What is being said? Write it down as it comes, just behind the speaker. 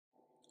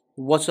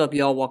What's up,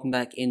 y'all? Welcome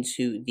back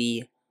into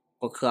the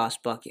Lacrosse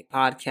Bucket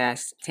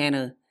Podcast.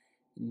 Tanner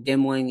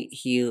Dimling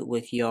here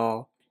with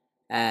y'all,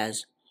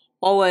 as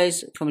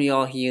always, coming to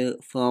y'all here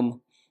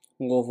from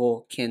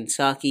Louisville,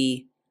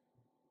 Kentucky.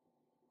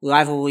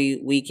 Rivalry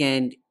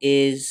weekend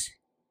is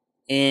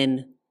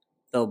in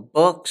the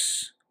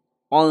books.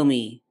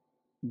 Army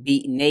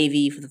beat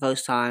Navy for the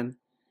first time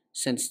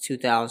since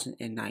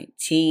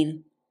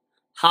 2019.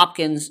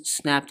 Hopkins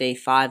snapped a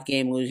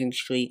 5-game losing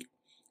streak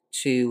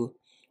to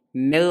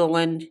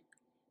Maryland,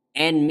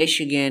 and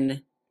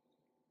Michigan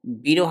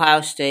beat Ohio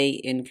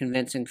State in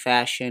convincing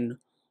fashion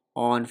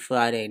on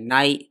Friday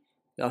night.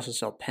 We also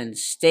saw Penn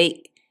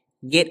State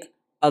get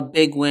a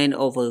big win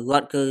over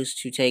Rutgers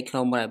to take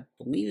home what I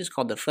believe is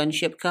called the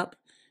Friendship Cup,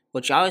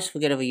 which I always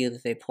forget every year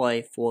that they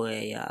play for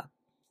a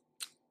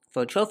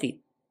trophy.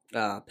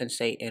 Penn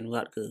State and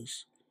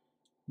Rutgers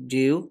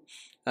do.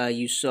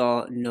 You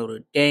saw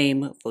Notre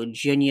Dame,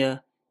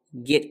 Virginia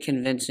get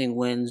convincing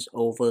wins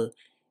over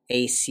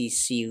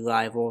ACC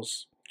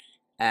rivals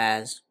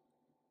as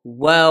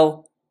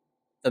well.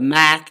 The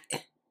MAC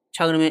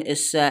tournament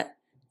is set.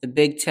 The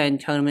Big Ten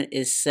tournament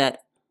is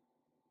set.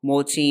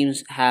 More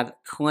teams have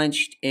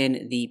clinched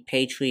in the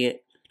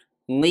Patriot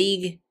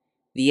League.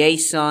 The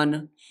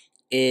ASUN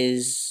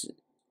is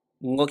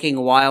looking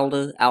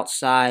wilder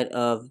outside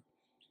of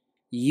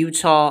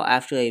Utah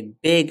after a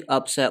big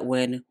upset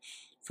win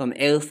from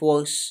Air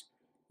Force.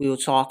 We will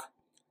talk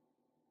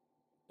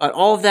about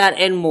all of that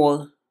and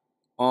more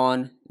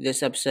on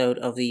this episode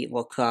of the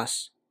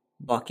Lacrosse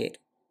Bucket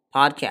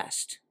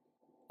Podcast.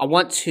 I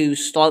want to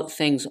start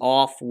things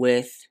off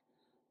with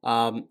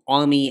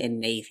Army and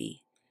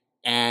Navy.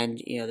 And,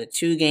 the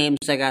two games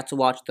I got to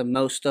watch the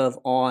most of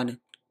on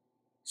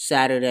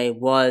Saturday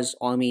was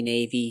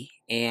Army-Navy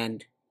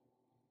and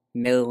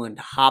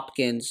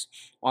Maryland-Hopkins.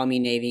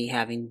 Army-Navy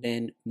having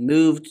been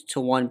moved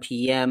to 1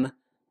 p.m.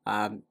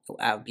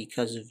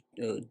 Because of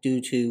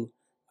due to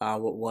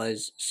what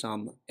was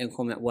some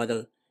inclement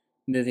weather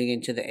moving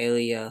into the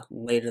area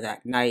later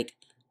that night.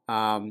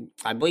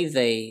 I believe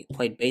they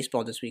played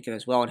baseball this weekend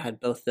as well and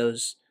had both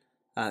those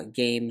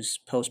games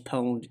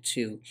postponed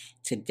to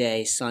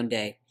today,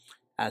 Sunday,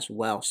 as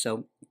well.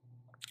 So,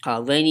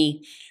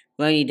 rainy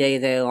day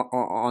there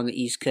on the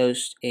East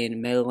Coast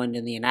in Maryland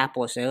and the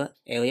Annapolis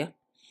area.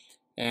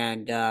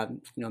 And,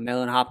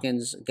 Maryland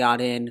Hopkins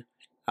got in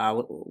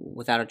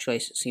without a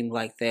choice, it seemed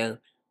like, there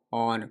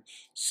on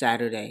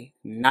Saturday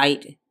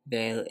night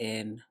there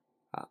in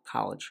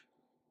College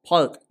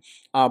Park.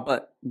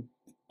 But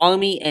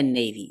Army and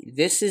Navy.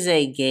 This is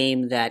a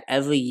game that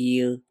every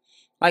year,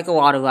 like a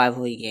lot of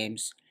rivalry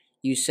games,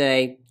 you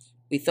say,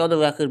 we throw the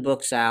record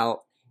books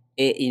out.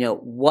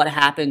 What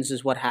happens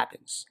is what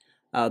happens.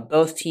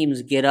 Both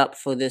teams get up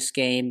for this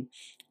game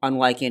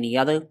unlike any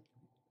other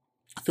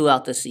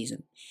throughout the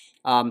season.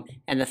 And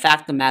the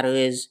fact of the matter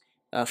is,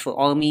 for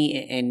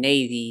Army and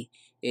Navy,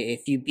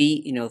 if you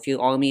beat, if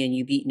you're Army and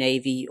you beat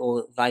Navy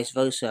or vice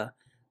versa,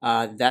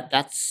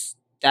 that's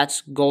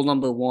goal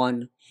number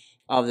one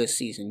of the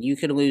season. You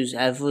could lose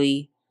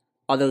every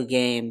other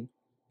game,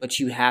 but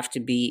you have to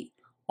beat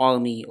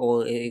Army,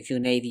 or if you're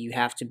Navy, you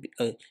have to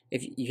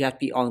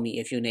beat Army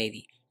if you're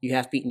Navy. You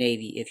have to beat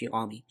Navy if you're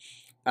Army.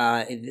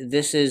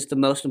 This is the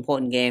most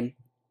important game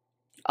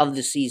of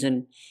the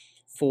season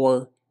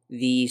for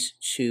these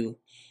two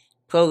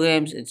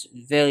programs. It's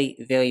very,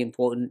 very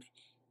important,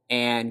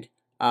 and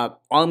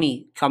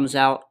Army comes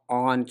out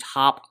on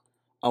top,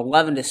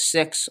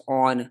 11-6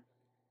 on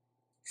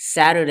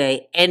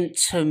Saturday, and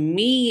to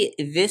me,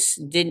 this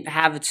didn't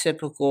have a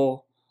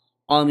typical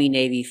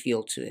Army-Navy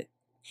feel to it.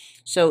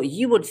 So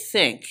you would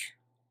think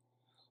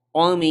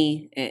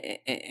Army,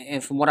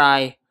 and from what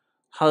I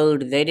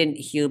heard, they didn't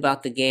hear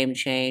about the game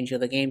change, or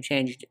the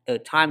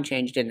time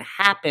change didn't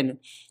happen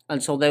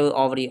until they were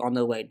already on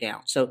their way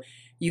down. So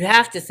you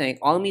have to think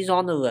Army's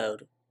on the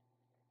road.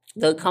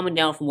 They're coming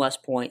down from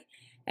West Point,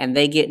 and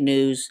they get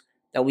news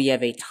that we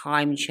have a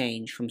time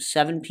change from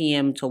 7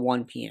 p.m. to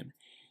 1 p.m.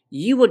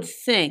 You would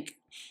think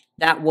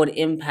that would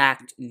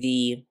impact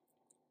the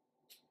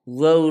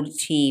road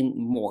team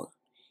more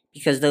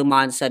because their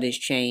mindset is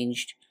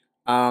changed.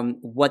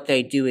 What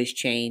they do is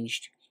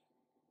changed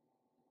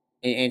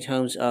in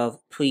terms of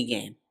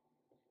pregame,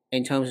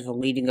 in terms of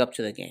leading up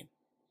to the game.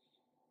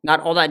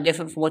 Not all that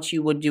different from what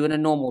you would do in a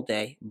normal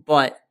day,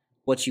 but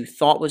what you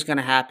thought was going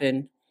to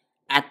happen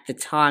at the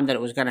time that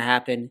it was going to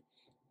happen,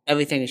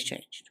 everything has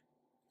changed.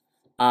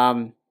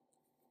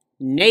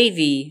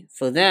 Navy,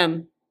 for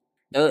them,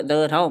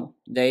 they're at home.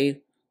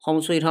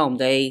 Home sweet home.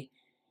 They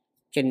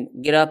can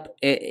get up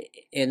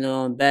in their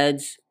own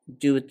beds,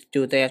 do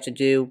what they have to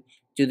do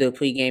their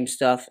pregame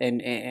stuff,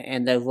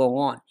 and they roll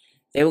on.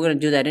 They were going to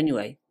do that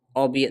anyway,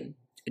 albeit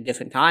a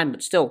different time,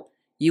 but still,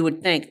 you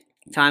would think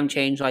time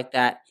change like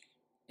that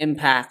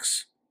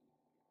impacts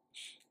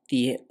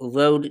the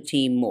road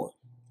team more.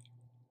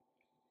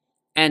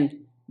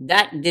 And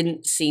that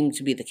didn't seem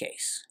to be the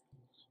case.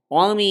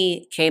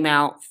 Army came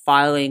out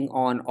firing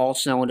on all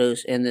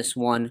cylinders in this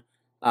one.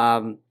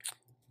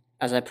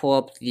 As I pull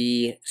up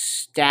the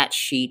stat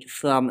sheet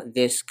from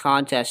this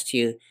contest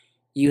here,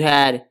 you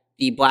had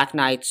the Black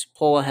Knights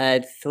pull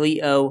ahead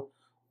 3-0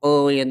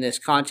 early in this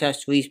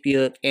contest. Reese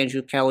Buick,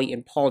 Andrew Kelly,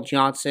 and Paul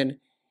Johnson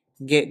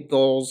get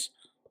goals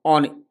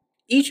on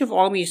each of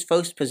Army's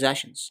first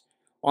possessions.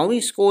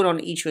 Army scored on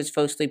each of its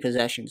first 3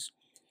 possessions,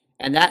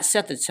 and that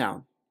set the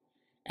tone.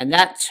 And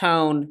that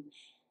tone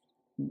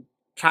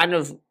kind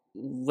of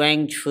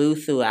rang true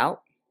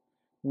throughout,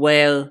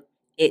 where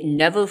it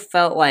never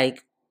felt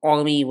like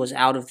Army was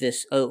out of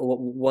this,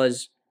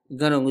 was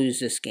gonna lose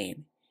this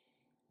game.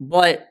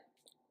 But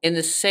in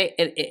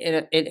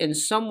the in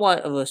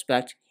somewhat of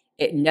respect,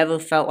 it never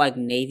felt like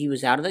Navy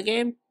was out of the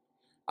game.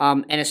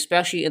 And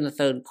especially in the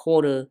third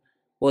quarter,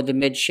 where the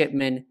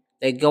midshipmen,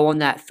 they go on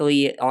that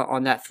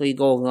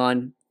 3-goal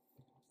run.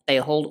 They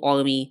hold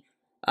Army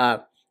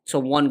to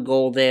 1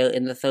 goal there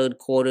in the third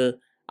quarter.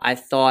 I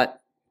thought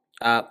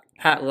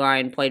Pat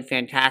Ryan played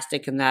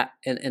fantastic in that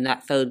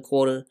third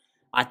quarter.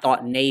 I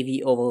thought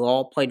Navy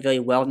overall played very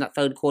well in that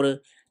third quarter.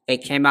 They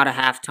came out of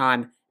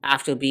halftime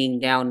after being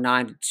down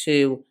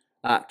 9-2.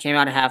 Came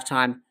out of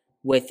halftime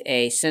with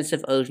a sense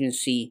of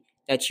urgency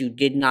that you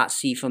did not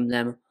see from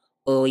them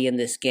early in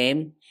this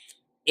game.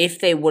 If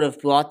they would have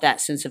brought that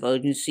sense of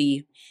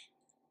urgency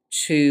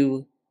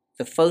to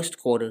the first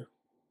quarter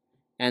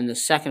and the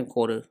second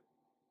quarter,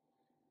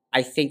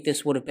 I think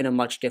this would have been a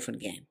much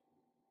different game.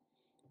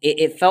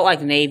 It felt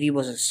like Navy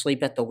was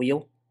asleep at the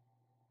wheel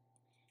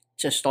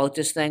to start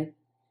this thing,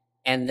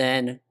 and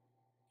then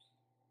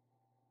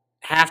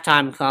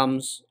halftime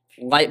comes,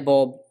 light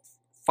bulb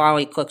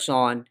finally clicks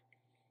on,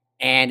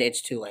 and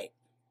it's too late.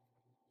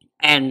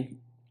 And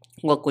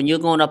look, when you're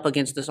going up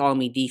against this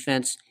Army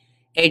defense,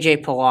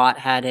 AJ Palat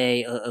had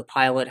a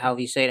pilot,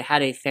 however you say it,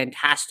 had a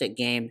fantastic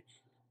game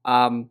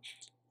for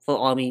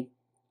Army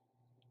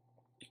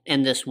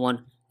in this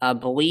one. I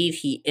believe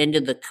he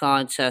ended the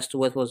contest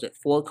with,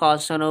 4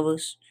 caused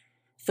turnovers?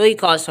 3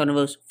 caused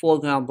turnovers, 4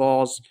 ground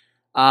balls.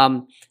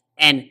 And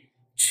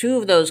 2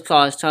 of those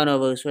caused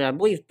turnovers, which I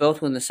believe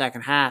both were in the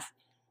second half,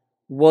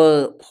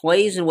 were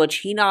plays in which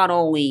he not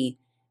only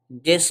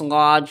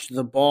dislodged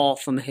the ball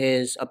from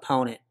his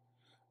opponent,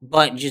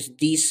 but just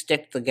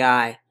de-sticked the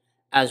guy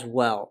as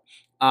well.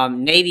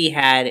 Navy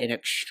had an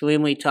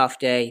extremely tough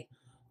day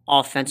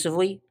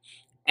offensively,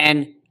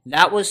 and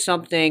that was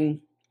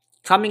something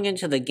coming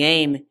into the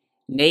game.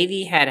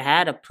 Navy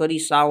had a pretty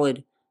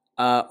solid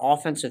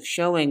offensive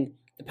showing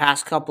the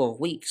past couple of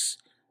weeks.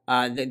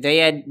 They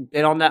had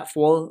been on that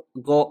 4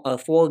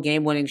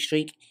 game winning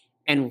streak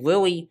and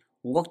really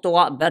looked a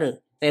lot better.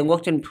 They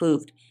looked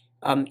improved.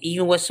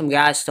 Even with some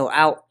guys still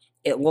out,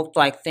 it looked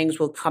like things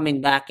were coming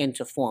back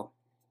into form.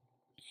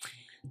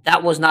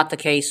 That was not the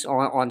case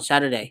on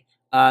Saturday.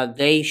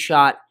 They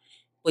shot, I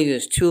believe it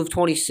was 2 of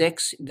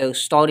 26. The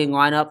starting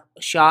lineup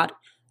shot.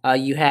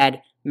 You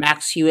had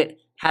Max Hewitt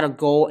had a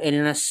goal and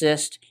an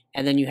assist,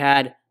 and then you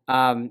had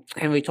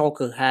Henry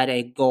Tolka had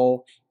a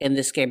goal in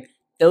this game.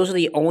 Those are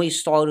the only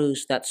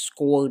starters that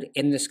scored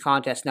in this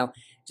contest. Now,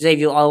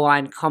 Xavier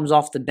Arline comes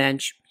off the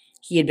bench.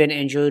 He had been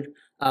injured.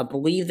 I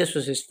believe this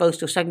was his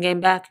first or second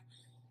game back,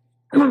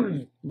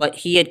 but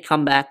he had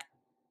come back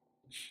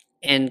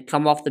and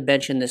come off the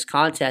bench in this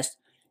contest,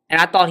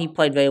 and I thought he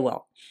played very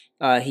well.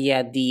 He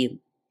had the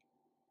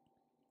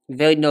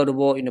very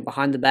notable,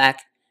 behind the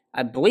back.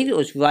 I believe it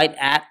was right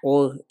at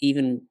or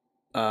even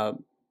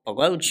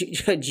below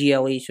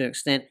GLE to an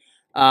extent.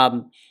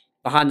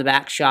 Behind the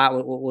back shot,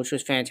 which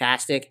was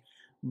fantastic.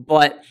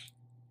 But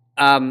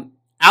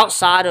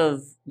outside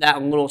of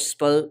that little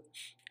spurt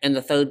in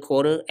the third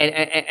quarter,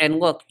 and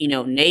look,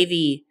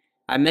 Navy,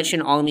 I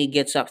mentioned Army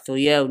gets up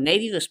 3-0.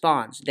 Navy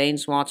responds. Dane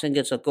Swanson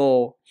gets a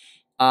goal.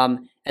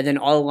 And then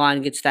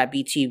Arline gets that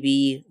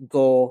BTB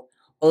goal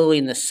early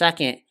in the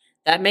second.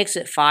 That makes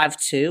it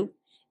 5-2.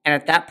 And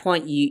at that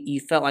point, you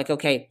felt like,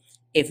 okay,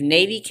 if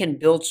Navy can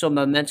build some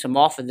momentum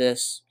off of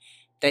this,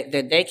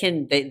 they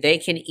can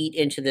eat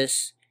into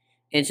this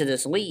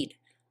lead.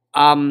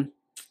 That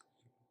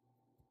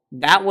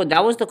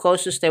was the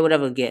closest they would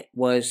ever get,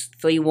 was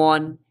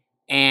 3-1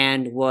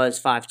 and was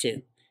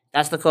 5-2.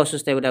 That's the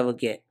closest they would ever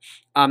get.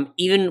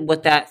 Even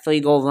with that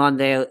 3-goal run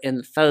there in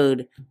the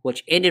third,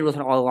 which ended with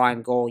an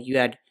all-line goal, you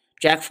had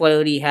Jack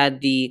Flaherty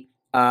had the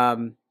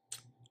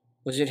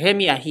was it him?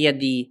 Yeah, he had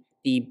the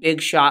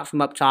big shot from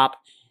up top.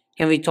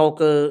 Henry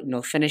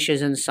Tolka,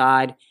 finishes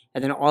inside,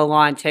 and then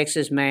all-line takes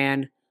his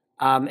man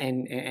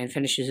and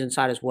finishes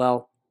inside as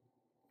well.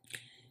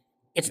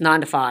 It's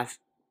 9-5.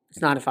 It's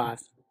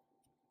 9-5.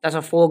 That's a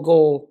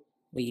 4-goal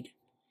lead.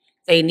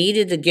 They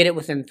needed to get it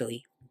within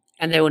 3,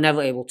 and they were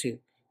never able to.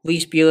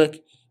 Reese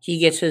Buick, he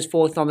gets his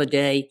 4th on the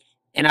day,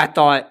 and I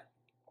thought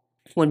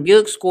when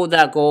Buick scored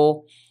that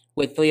goal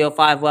with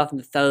 3:05 left in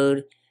the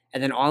third,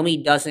 and then Army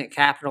doesn't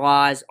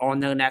capitalize on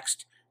their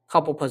next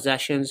couple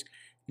possessions,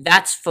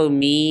 that's for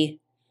me.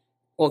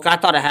 Look, I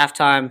thought at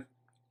halftime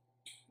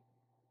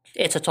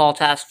it's a tall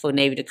task for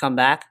Navy to come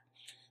back,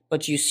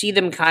 but you see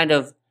them kind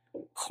of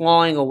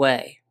clawing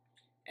away.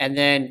 And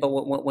then, but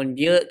when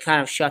Buick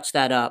kind of shuts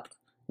that up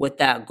with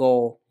that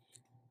goal,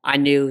 I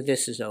knew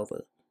this is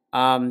over.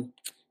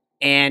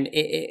 and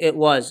it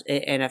was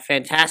and a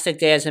fantastic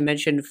day, as I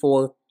mentioned,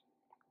 for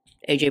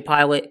AJ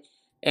Pilot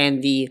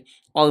and the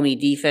Army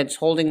defense,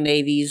 holding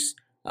Navy's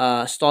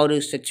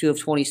starters to 2 of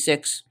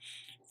 26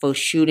 for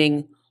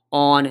shooting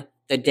on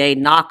the day.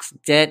 Knox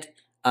Dent,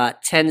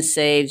 10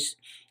 saves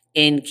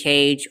in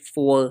cage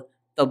for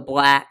the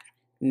Black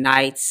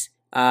Knights.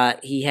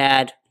 He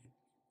had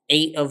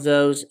 8 of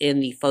those in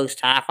the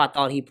first half. I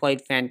thought he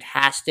played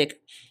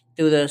fantastic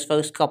through those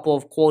first couple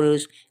of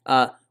quarters.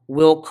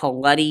 Will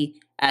Coletti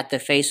at the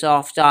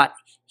faceoff dot,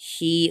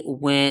 he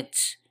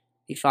went,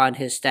 you find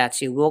his stats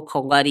here. Will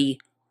Coletti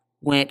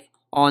went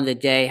on the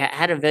day,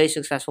 had a very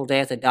successful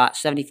day at the dot,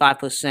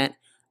 75%,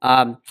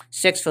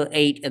 6 for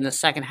 8 in the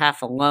second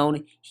half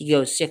alone. He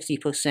goes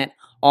 60%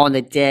 on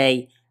the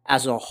day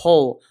as a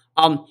whole.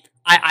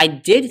 I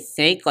did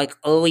think, like,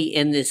 early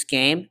in this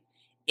game,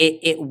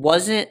 it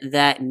wasn't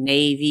that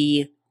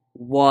Navy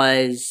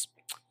was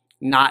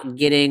not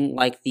getting,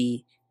 like,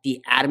 the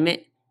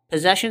adamant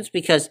possessions,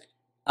 because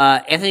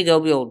Anthony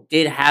Gabriel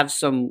did have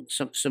some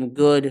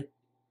good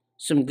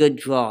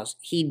draws.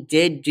 He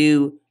did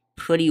do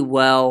pretty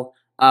well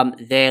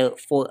there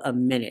for a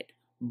minute,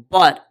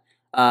 but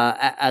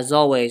as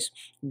always,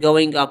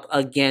 going up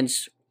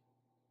against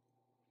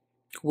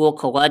Will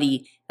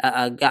Coletti,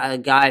 a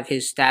guy of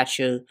his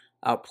stature,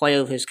 a player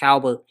of his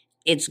caliber,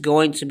 it's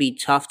going to be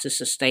tough to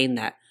sustain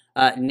that.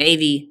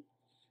 Navy,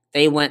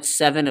 they went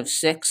 7 of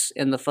 6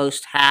 in the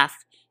first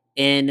half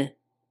in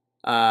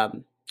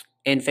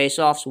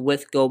faceoffs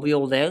with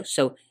Gabriel there,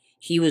 so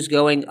he was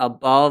going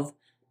above,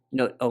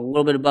 a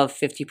little bit above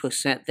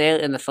 50% there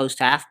in the first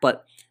half,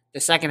 but the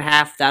second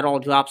half, that all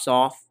drops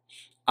off.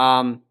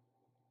 And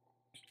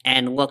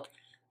look,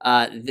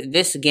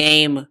 this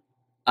game,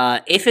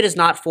 if it is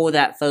not for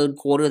that third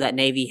quarter that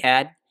Navy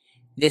had,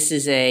 this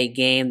is a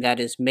game that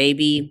is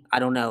maybe, I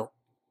don't know,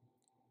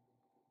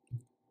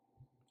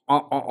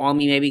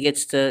 Army maybe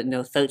gets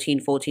to 13,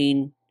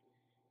 14,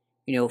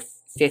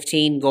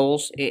 15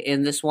 goals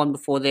in this one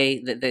before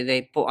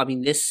they put. I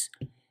mean, this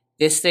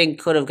thing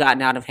could have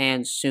gotten out of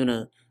hand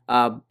sooner.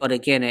 But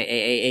again,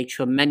 a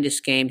tremendous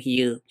game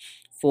here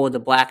for the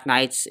Black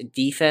Knights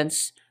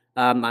defense.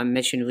 I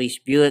mentioned Reese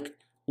Buick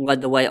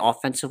led the way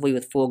offensively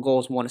with 4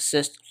 goals, 1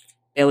 assist.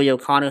 Bailey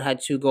O'Connor had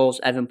 2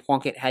 goals. Evan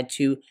Plunkett had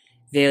 2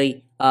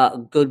 very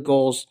good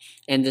goals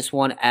in this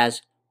one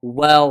as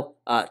well.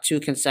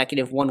 2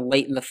 consecutive, 1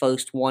 late in the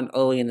first, 1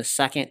 early in the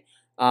second.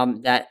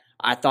 That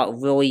I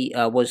thought really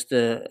was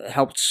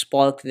helped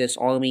spark this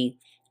Army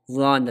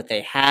run that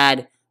they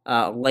had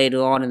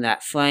later on in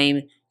that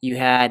frame. You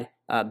had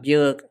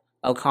Buick,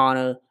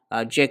 O'Connor,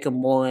 Jacob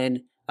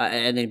Morin,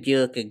 and then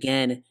Buick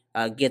again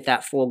get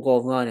that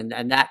 4-goal run,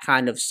 and that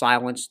kind of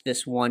silenced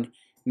this one,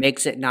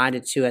 makes it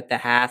 9-2 at the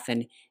half,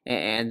 and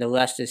the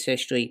rest is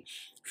history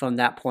from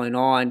that point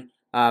on.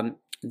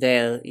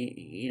 There,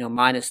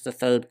 minus the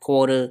third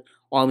quarter,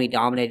 Army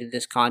dominated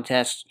this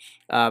contest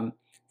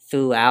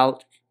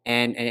throughout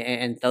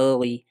and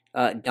thoroughly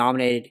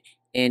dominated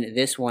in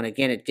this one.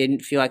 Again, it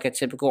didn't feel like a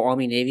typical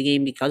Army-Navy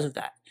game because of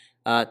that.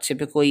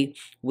 Typically,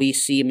 we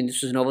see,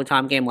 this was an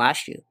overtime game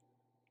last year.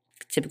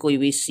 Typically,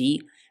 we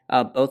see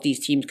both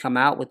these teams come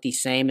out with the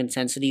same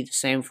intensity, the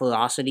same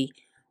velocity.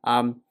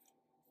 And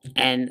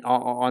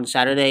on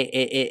Saturday,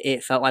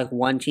 it felt like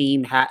one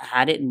team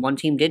had it and one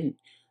team didn't.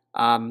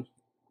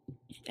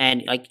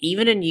 And like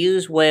even in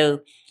years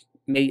where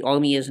maybe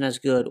Army isn't as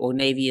good or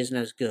Navy isn't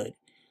as good,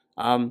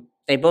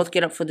 they both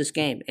get up for this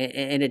game.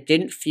 And it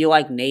didn't feel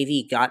like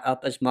Navy got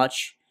up as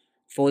much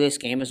for this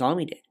game as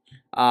Army did.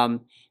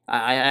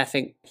 I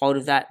think part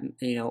of that,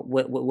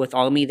 with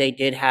Army, they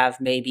did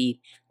have maybe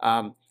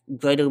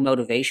greater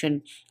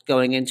motivation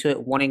going into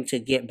it, wanting to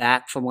get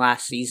back from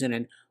last season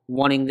and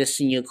wanting this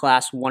senior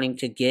class, wanting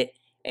to get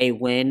a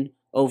win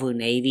over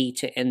Navy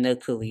to end their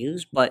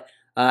careers. But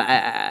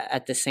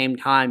at the same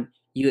time,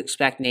 you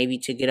expect Navy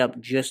to get up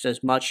just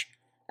as much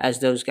as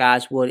those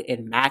guys would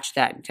and match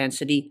that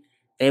intensity.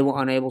 They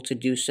were unable to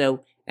do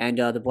so, and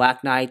the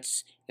Black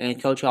Knights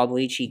and Coach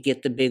Alberici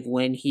get the big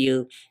win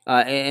here.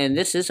 And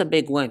this is a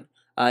big win.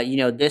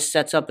 This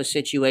sets up a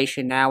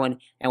situation now, and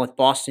with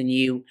Boston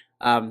U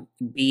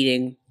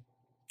beating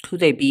who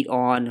they beat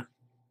on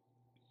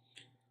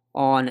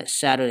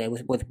Saturday,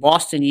 with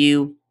Boston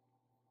U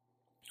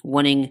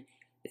winning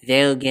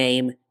their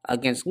game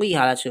against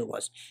Lehigh. That's who it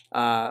was.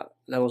 That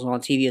was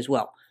on TV as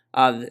well.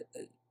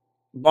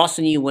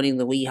 Boston U winning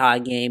the Lehigh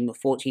game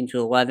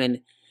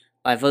 14-11.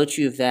 By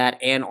virtue of that,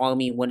 and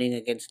Army winning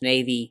against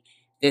Navy,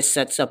 this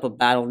sets up a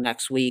battle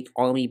next week.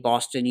 Army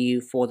Boston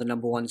U for the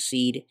number 1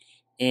 seed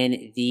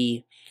in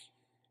the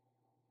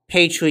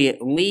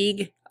Patriot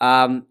League.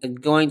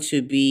 Going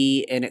to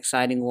be an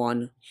exciting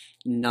one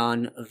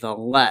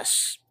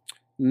nonetheless.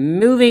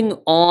 Moving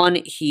on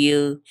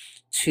here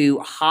to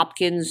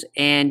Hopkins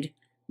and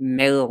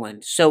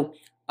Maryland. So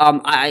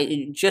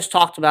I just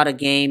talked about a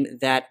game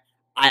that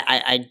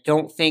I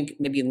don't think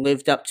maybe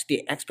lived up to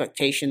the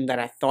expectation that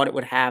I thought it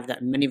would have,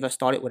 that many of us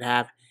thought it would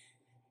have.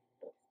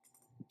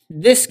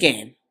 This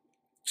game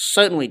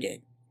certainly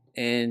did.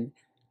 And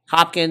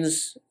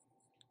Hopkins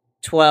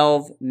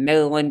 12,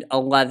 Maryland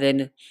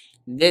 11.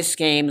 This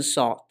game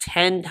saw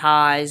 10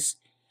 ties.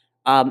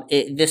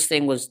 This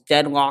thing was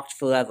deadlocked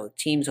forever.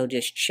 Teams are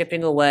just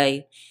chipping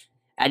away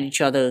at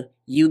each other.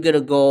 You get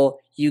a goal,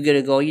 you get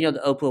a goal. You know the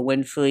Oprah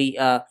Winfrey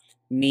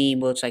meme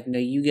where it's like, no,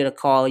 you get a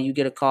call, you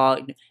get a call.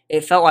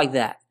 It felt like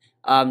that.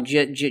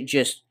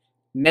 Just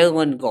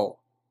Maryland goal,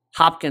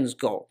 Hopkins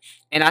goal.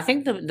 And I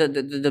think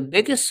the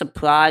biggest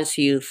surprise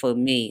here for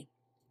me,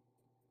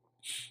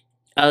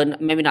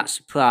 maybe not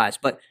surprise,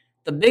 but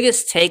the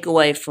biggest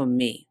takeaway for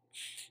me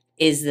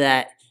is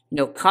that,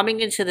 coming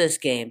into this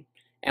game,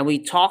 and we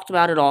talked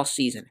about it all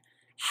season,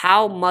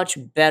 how much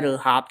better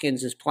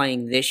Hopkins is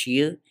playing this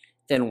year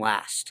than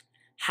last.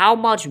 How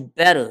much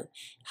better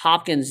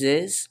Hopkins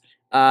is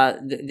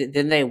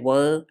than they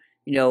were,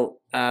 2,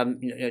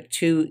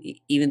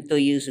 even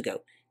 3 years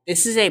ago.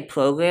 This is a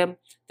program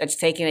that's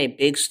taken a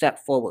big step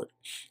forward.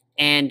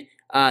 And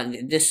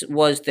this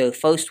was their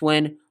first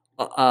win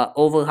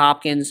over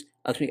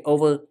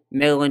over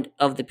Maryland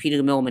of the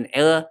Peter Millman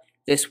era.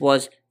 This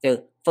was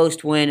their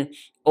first win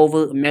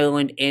over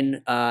Maryland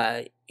in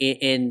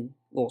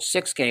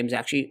 6 games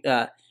actually,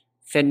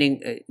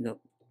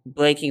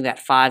 breaking that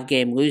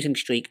 5-game losing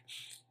streak.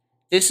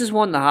 This is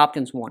one the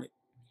Hopkins wanted,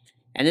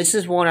 and this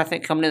is one I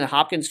think coming in the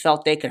Hopkins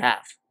felt they could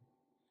have.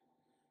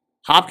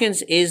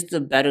 Hopkins is the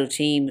better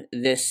team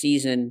this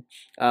season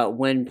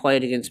when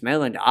played against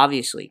Maryland,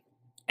 obviously,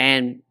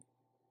 and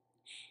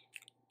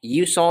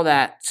you saw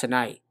that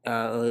tonight,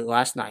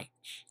 last night,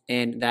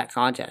 in that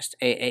contest.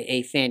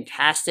 A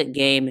fantastic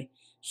game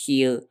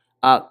here.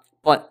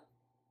 But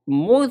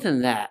more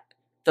than that,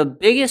 the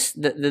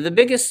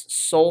biggest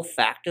sole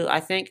factor, I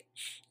think,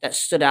 that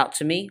stood out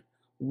to me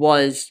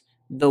was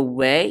the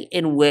way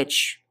in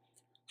which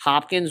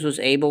Hopkins was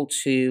able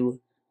to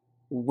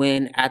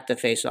win at the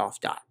faceoff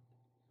dot.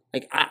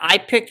 Like, I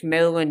picked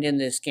Maryland in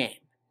this game.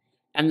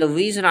 And the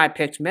reason I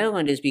picked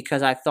Maryland is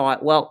because I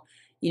thought, well,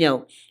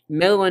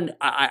 Maryland,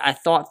 I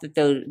thought that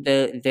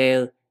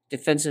their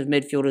defensive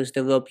midfielders,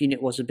 their rope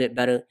unit was a bit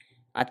better.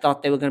 I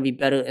thought they were going to be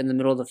better in the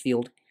middle of the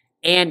field.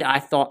 And I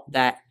thought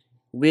that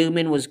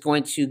Wheelman was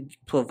going to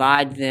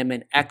provide them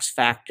an X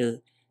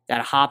factor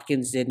that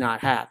Hopkins did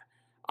not have.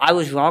 I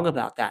was wrong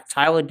about that.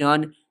 Tyler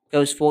Dunn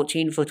goes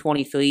 14 for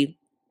 23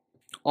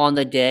 on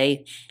the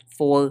day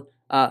for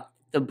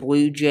the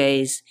Blue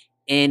Jays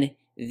in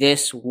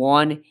this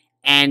one.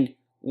 And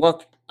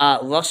look,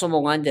 Russell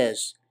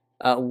Melendez,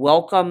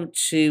 welcome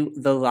to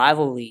the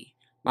rivalry,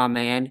 my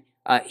man.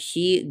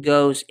 He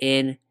goes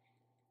in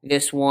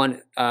this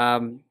one,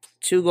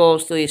 2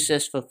 goals, 3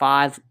 assists for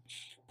 5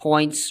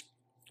 points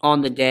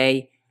on the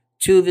day.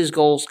 2 of his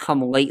goals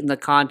come late in the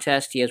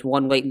contest. He has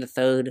 1 late in the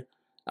third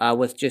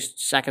with just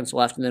seconds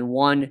left. And then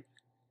 1,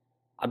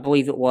 I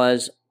believe it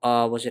was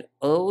it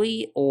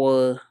early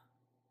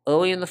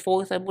in the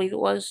fourth, I believe it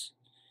was,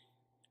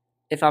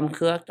 if I'm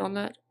correct on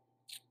that?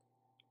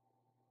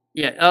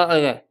 Yeah,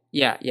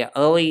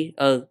 early,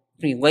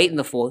 late in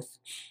the fourth,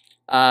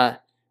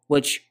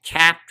 which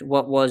capped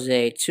what was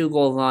a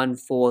 2-goal run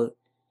for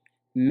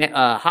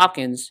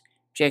Hopkins,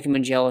 Jacob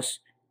Angelis,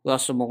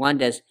 Russell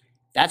Melendez.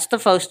 That's the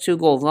first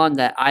 2-goal run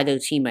that either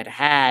team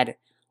had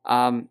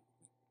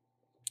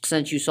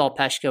since you saw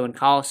Peshko and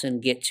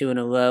Collison get 2 in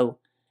a row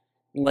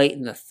late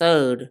in the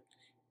third.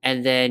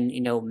 And then,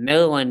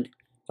 Maryland,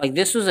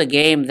 this was a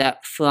game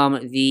that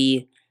from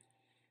the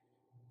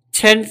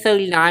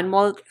 10:39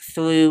 mark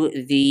through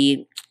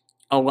the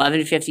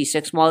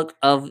 11:56 mark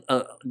of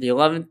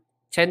the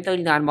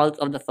 10:39 mark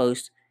of the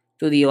first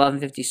through the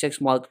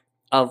 11:56 mark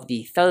of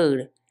the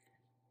third,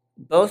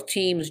 both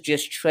teams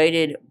just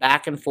traded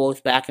back and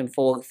forth,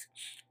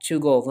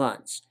 2-goal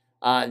runs.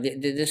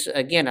 This,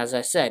 again, as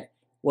I said,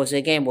 was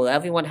a game where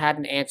everyone had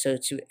an answer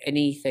to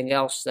anything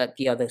else that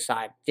the other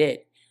side did.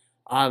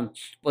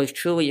 Was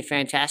truly a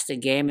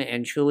fantastic game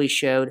and truly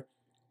showed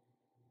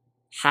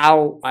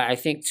how, I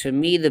think, to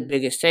me, the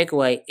biggest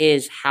takeaway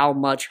is how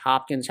much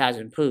Hopkins has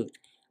improved.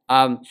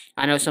 I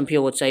know some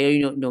people would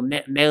say,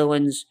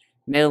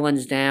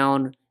 Maryland's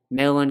down,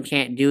 Maryland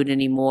can't do it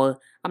anymore.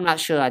 I'm not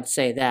sure I'd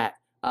say that.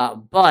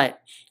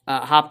 But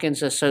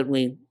Hopkins has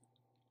certainly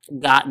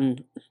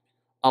gotten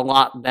a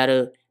lot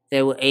better.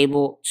 They were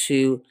able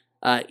to,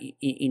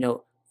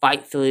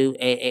 fight through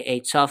a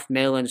tough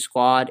Maryland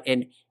squad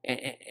and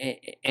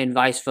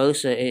vice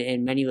versa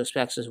in many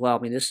respects as well. I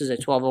mean, this is a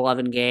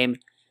 12-11 game.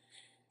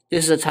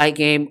 This is a tight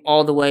game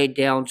all the way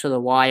down to the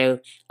wire.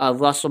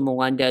 Russell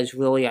Melendez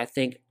really, I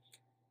think,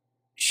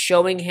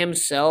 showing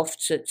himself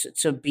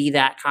to be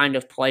that kind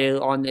of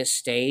player on this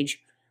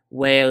stage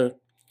where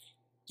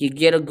you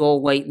get a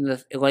goal late in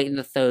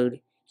the third,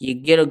 you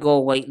get a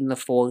goal late in the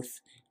fourth,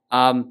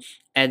 and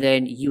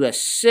then you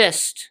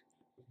assist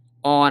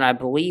on, I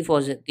believe,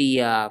 was it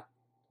the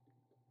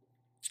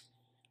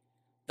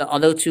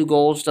other 2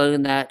 goals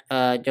during that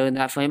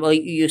frame. Well,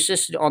 you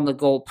assisted on the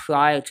goal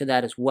prior to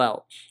that as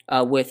well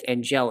with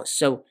Angelis.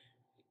 So,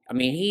 I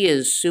mean, he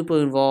is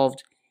super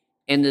involved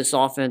in this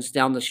offense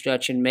down the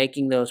stretch and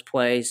making those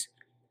plays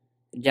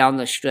down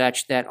the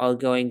stretch that are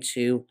going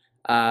to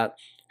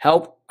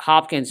help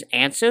Hopkins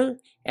answer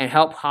and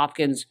help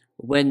Hopkins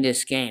win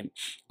this game.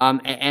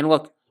 And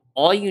look,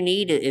 all you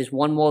need is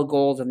one more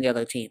goal than the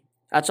other team.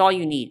 That's all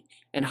you need.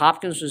 And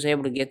Hopkins was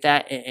able to get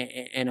that,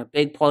 and a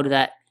big part of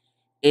that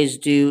is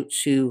due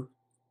to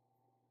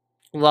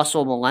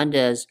Russell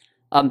Melendez.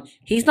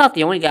 He's not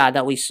the only guy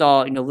that we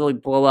saw, really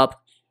blow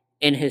up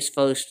in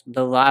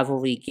the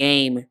rivalry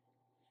game.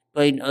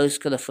 Braden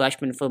Oskar, the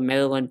freshman from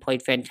Maryland,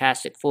 played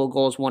fantastic. 4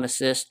 goals, 1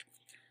 assist.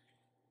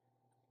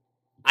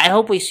 I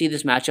hope we see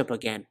this matchup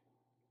again.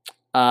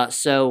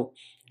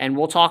 And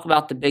we'll talk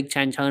about the Big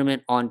Ten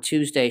tournament on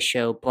Tuesday's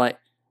show, but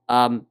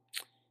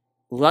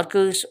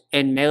Rutgers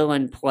and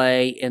Maryland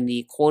play in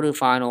the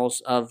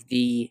quarterfinals of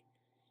the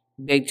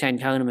Big Ten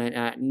tournament.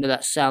 I know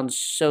that sounds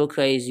so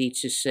crazy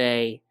to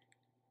say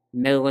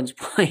Maryland's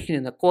playing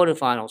in the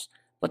quarterfinals,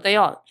 but they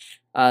are.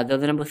 They're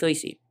the number 3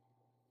 seed.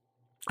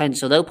 And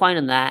so they're playing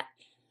in that,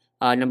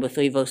 number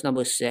 3 versus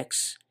number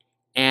 6.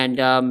 And,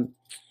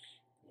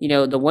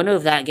 the winner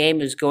of that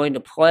game is going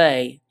to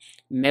play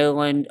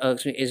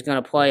is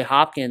going to play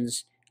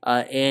Hopkins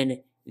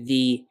in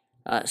the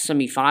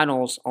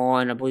semifinals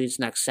on, I believe it's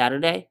next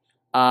Saturday.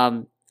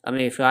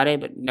 Friday,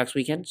 but next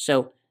weekend.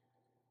 So,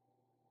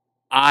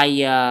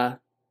 in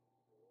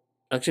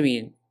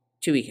 2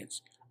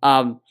 weekends.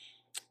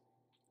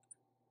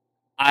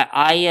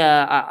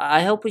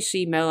 I hope we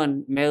see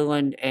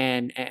Maryland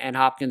and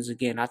Hopkins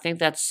again. I think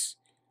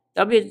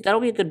that'll be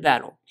a good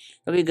battle.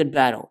 That'll be a good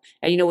battle.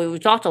 And we've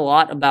talked a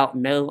lot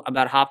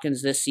about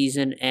Hopkins this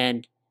season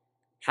and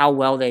how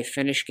well they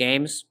finish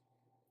games.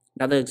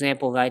 Another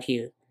example right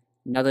here.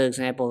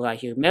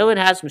 Maryland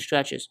had some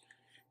stretches.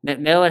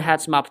 Maryland had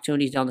some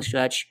opportunities down the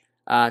stretch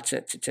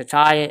to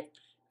tie it.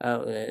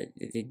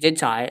 They did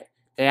tie it.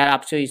 They had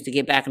opportunities to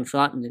get back in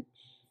front and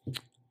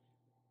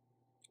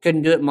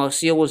couldn't do it.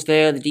 Marcel was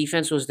there. The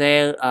defense was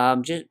there.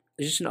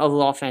 Just an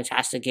overall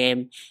fantastic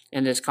game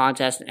in this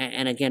contest.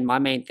 And again, my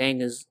main thing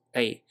is,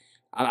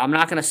 I'm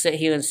not going to sit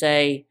here and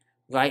say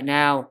right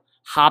now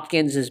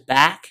Hopkins is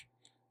back.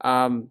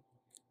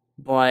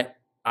 But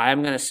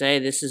I'm going to say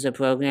this is a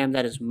program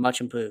that is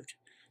much improved.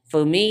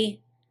 For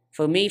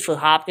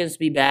Hopkins to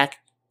be back,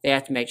 they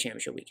have to make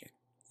championship weekend.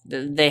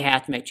 They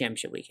have to make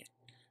championship weekend.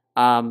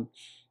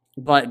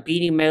 But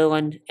beating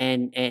Maryland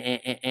and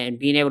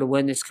being able to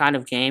win this kind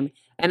of game,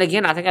 and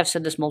again, I think I've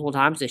said this multiple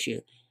times this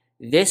year,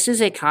 this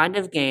is a kind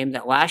of game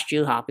that last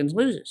year Hopkins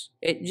loses.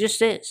 It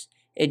just is.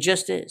 It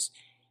just is.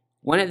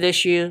 Won it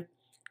this year.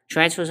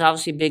 Transfers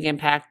obviously big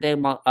impact there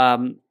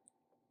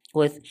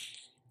with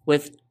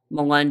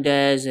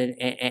Melendez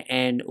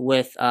and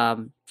with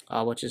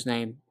what's his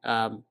name,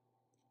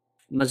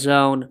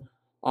 Mazzone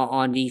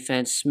on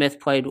defense. Smith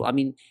played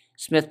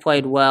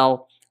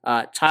well.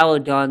 Tyler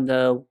Dunn,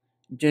 though,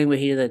 doing what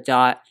he did at the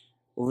dot,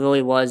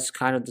 really was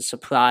kind of the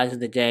surprise of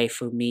the day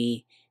for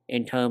me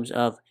in terms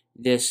of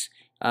this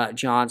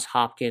Johns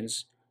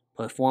Hopkins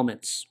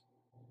performance.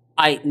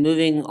 All right,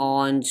 moving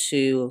on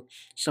to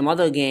some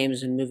other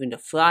games and moving to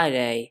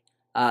Friday.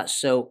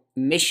 So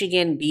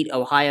Michigan beat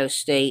Ohio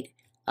State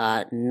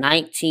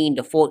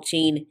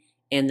 19-14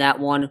 in that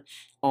one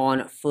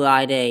on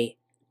Friday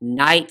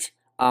night.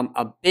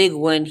 A big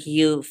win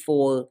here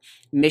for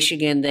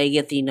Michigan. They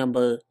get the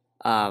number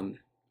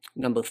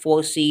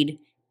 4 seed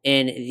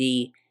in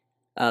the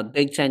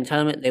Big Ten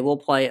tournament. They will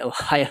play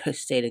Ohio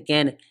State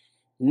again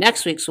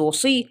next week, so we'll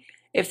see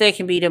if they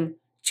can beat them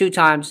 2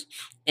 times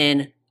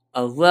in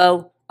a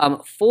row.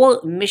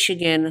 For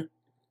Michigan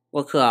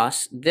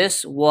lacrosse,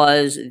 this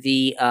was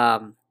the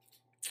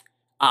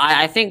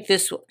I think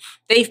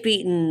they've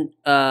beaten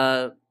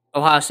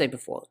Ohio State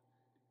before,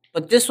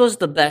 but this was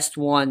the best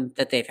one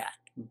that they've had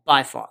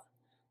by far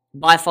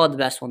the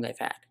best one they've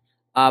had.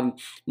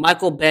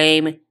 Michael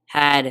Boehm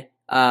had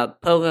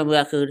program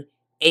record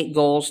 8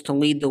 goals to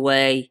lead the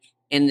way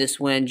in this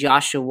win.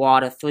 Joshua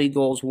Wada 3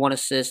 goals, 1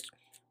 assist.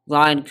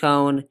 Ryan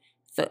Cohen,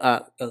 3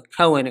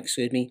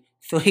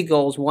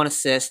 goals, 1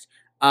 assist.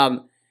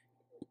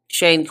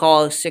 Shane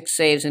Carr, 6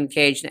 saves in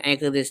cage to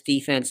anchor this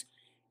defense.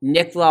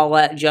 Nick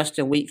Rowlett,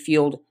 Justin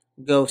Wheatfield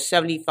go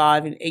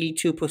 75 and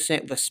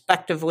 82%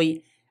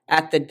 respectively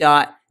at the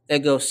dot. They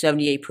go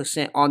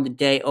 78% on the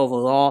day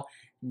overall.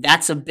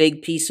 That's a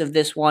big piece of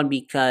this one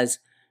because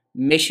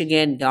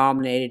Michigan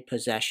dominated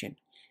possession.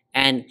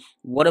 And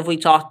what have we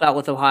talked about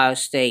with Ohio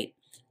State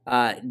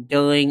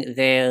during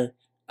this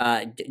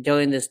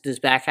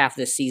back half of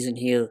the season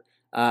here,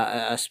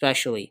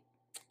 especially?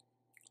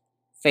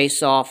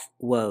 Face-off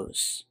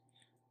woes.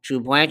 Drew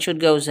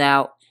Blanchard goes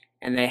out,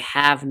 and they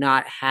have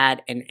not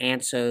had an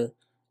answer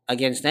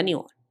against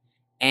anyone.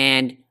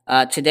 And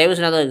today was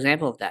another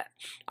example of that.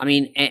 I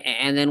mean,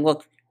 and then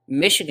look,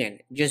 Michigan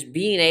just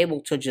being able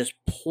to just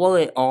pull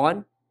it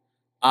on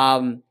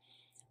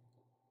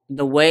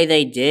the way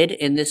they did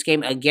in this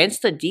game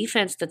against a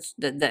defense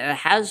that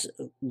has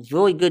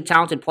really good,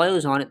 talented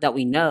players on it that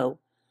we know.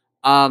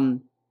 That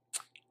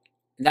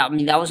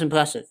was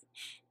impressive.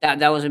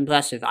 That was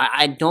impressive.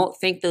 I don't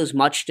think there's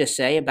much to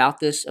say about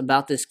this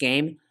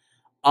game,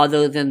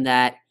 other than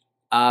that.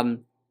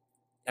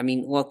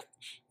 Look,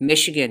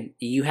 Michigan,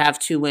 you have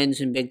 2 wins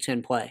in Big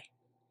Ten play.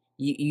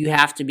 you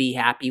have to be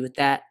happy with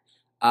that.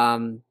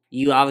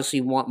 You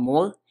obviously want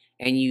more,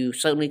 and you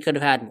certainly could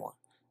have had more.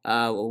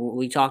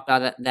 We talked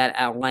about that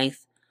at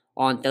length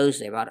on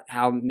Thursday about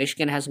how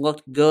Michigan has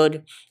looked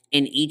good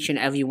in each and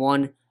every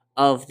one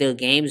of their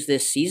games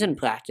this season,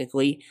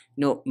 practically,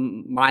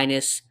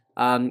 minus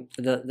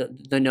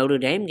the Notre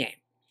Dame game.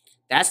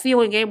 That's the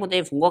only game where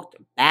they've looked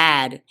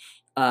bad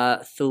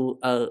through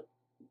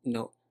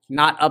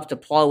not up to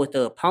par with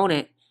their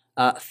opponent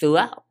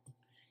throughout,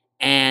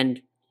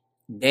 and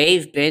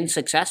they've been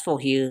successful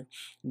here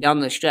down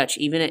the stretch,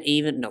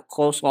 even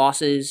close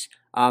losses,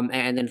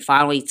 and then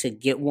finally to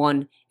get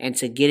one and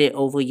to get it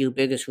over your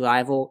biggest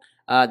rival.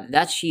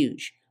 That's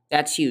huge.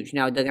 That's huge.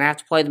 Now they're gonna have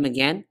to play them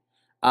again.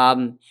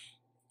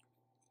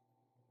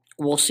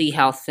 We'll see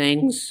how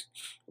things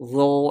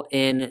roll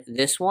in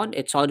this one.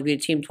 It's hard to beat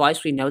a team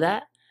twice. We know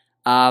that.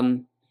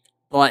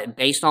 But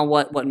based on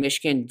what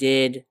Michigan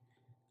did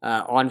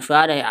on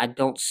Friday, I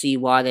don't see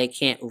why they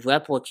can't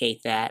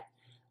replicate that,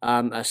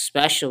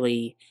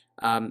 especially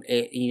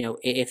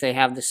if they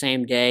have the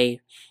same day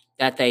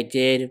that they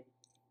did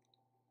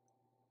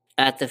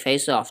at the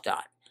face-off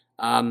dot.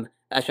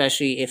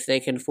 Especially if they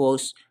can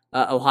force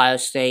Ohio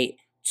State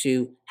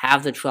to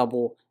have the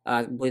trouble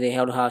where they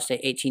held Ohio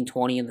State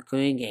 18-20 in the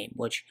Korean game,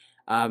 which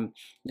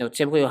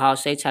typically Ohio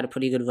State's had a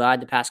pretty good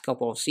ride the past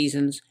couple of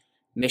seasons.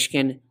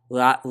 Michigan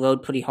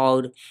rode pretty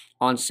hard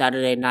on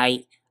Saturday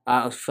night,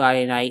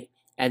 Friday night,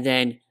 and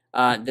then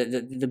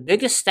the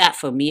biggest stat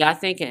for me, I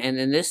think, and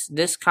then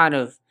this kind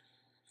of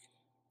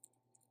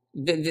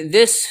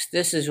this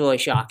is really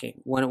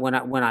shocking when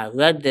I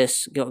read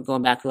this,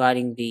 going back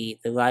writing the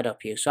write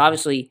up here. So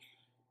obviously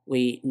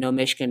we know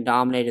Michigan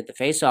dominated the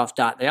faceoff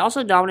dot. They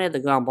also dominated the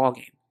ground ball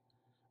game.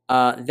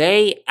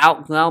 They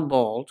out ground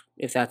balled,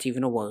 if that's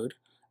even a word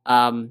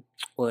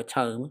or a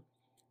term,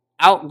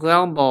 out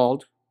ground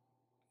balled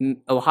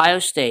Ohio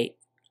State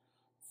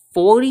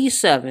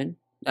 47.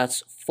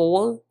 That's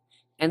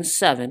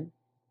 4-7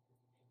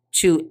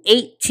 to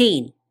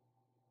 18.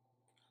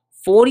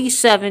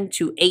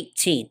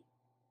 47-18.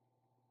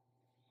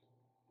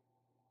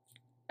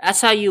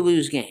 That's how you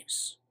lose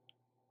games.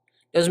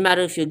 Doesn't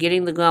matter if you're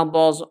getting the ground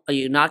balls or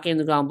you're not getting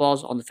the ground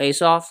balls on the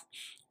faceoff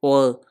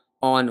or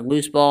on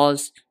loose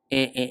balls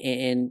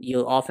in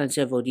your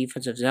offensive or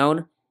defensive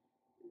zone.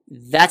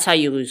 That's how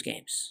you lose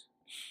games.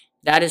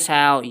 That is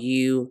how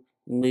you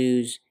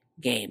lose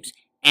games.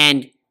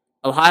 And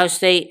Ohio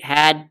State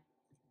had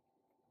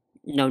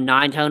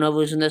 9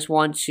 turnovers in this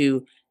one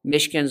to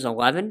Michigan's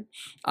 11.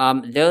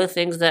 There are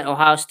things that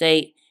Ohio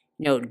State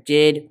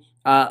did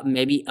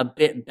maybe a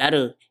bit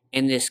better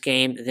in this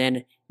game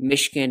than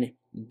Michigan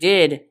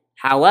did.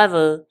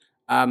 However,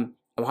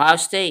 Ohio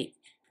State,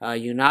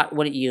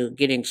 you're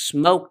getting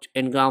smoked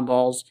in ground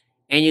balls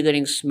and you're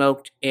getting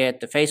smoked at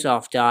the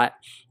faceoff dot.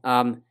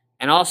 And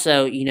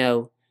also,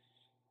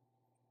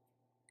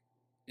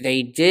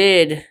 they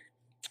did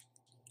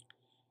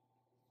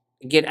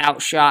get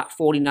outshot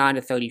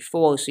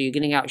 49-34, so you're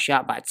getting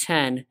outshot by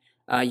 10.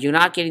 You're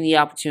not getting the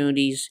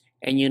opportunities,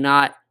 and you're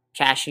not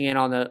cashing in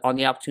on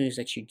the opportunities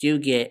that you do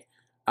get.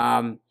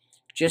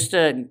 Just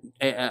a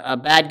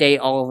bad day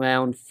all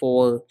around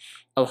for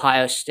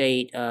Ohio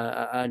State.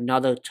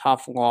 Another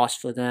tough loss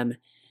for them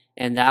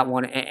in that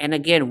one. And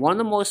again, one of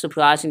the most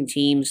surprising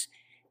teams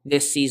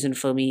this season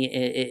for me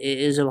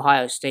is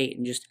Ohio State,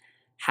 and just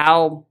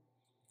how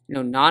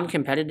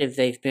non-competitive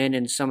they've been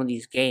in some of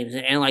these games.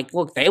 And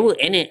look, they were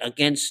in it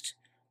against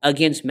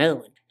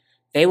Maryland.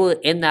 They were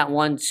in that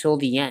one till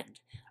the end.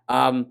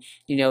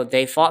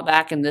 They fought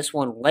back in this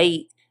one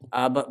late,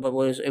 but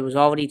it was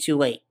already too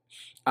late.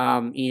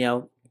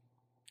 Time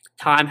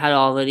had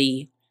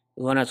already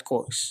run its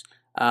course.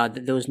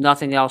 There was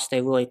nothing else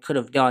they really could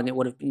have done. They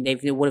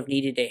would have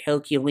needed a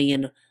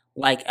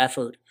Herculean-like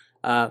effort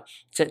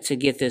to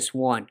get this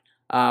one.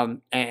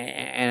 And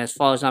as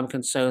far as I'm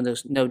concerned,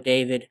 there's no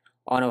David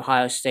on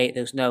Ohio State.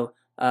 There's no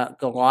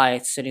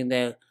Goliath sitting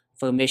there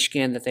for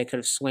Michigan that they could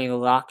have swung a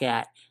rock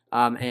at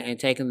and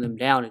taken them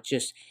down.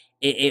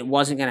 It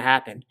wasn't going to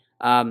happen.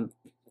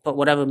 But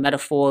whatever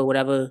metaphor,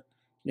 whatever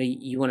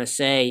you want to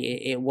say,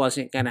 it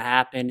wasn't going to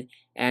happen.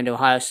 And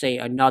Ohio State,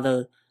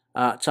 another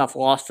tough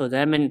loss for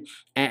them.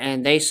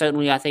 And they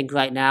certainly, I think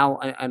right now,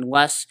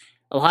 unless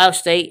Ohio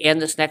State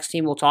and this next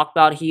team we'll talk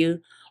about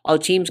here are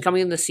teams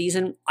coming in the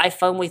season I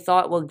firmly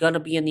thought were going to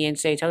be in the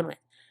NCAA tournament.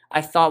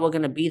 I thought we're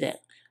going to be there.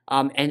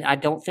 And I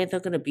don't think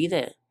they're going to be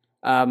there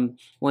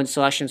when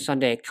Selection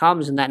Sunday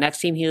comes. And that next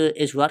team here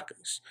is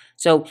Rutgers.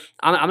 So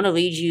I'm going to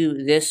read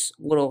you this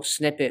little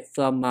snippet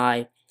from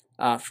my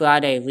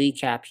Friday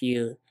recap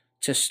here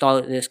to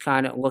start this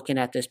kind of looking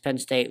at this Penn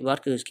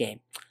State-Rutgers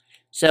game.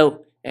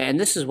 So, and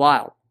this is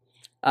wild.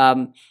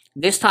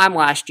 This time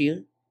last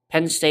year,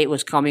 Penn State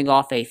was coming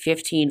off a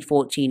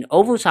 15-14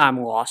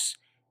 overtime loss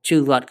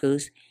to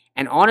Rutgers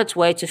and on its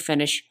way to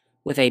finish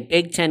with a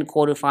Big Ten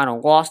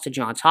quarterfinal loss to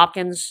Johns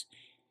Hopkins,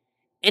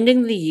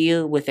 ending the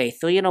year with a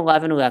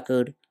 3-11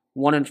 record,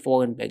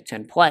 1-4 in Big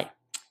Ten play.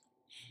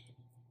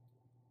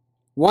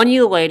 1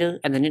 year later,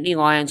 and the Nittany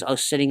Lions are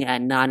sitting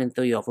at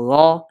 9-3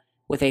 overall,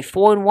 with a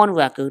 4-1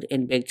 record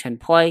in Big Ten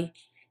play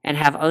and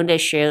have earned a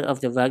share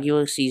of the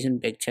regular season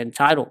Big Ten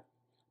title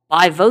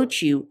by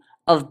virtue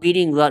of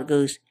beating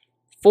Rutgers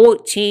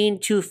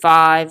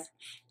 14-5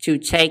 to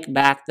take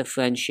back the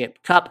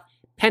Friendship Cup.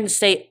 Penn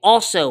State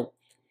also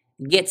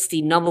gets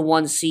the number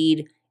 1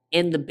 seed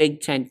in the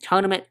Big Ten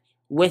tournament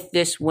with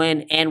this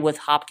win and with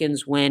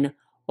Hopkins' win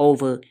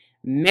over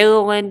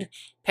Maryland.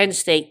 Penn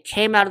State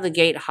came out of the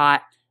gate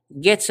hot,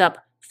 gets up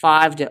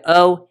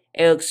 5-0.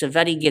 Eric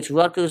Savetti gets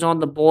Rutgers on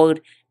the board,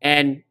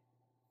 and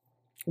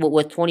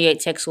with 28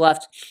 ticks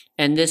left,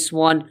 and this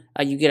one,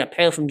 you get a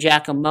pair from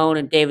Jack Amone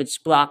and David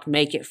Sprock,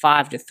 make it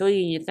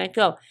 5-3, and you think,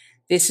 oh,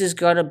 this is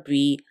gonna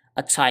be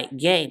a tight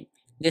game.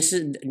 This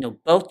is,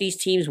 both these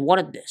teams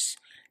wanted this.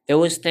 There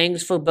was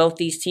things for both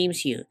these teams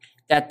here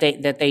that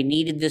they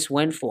needed this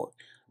win for.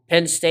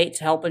 Penn State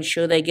to help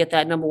ensure they get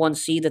that number 1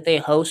 seed, that they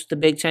host the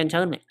Big Ten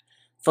tournament.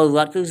 For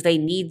Rutgers, they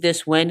need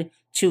this win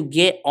to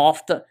get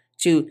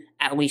to,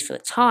 at least for the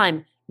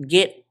time,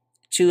 get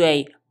to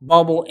a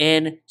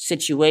bubble-in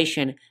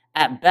situation.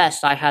 At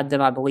best, I had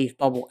them, I believe,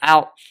 bubble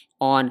out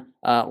on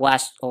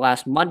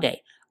last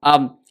Monday.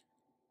 However,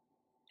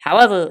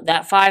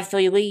 that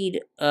 5-3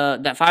 lead,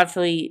 that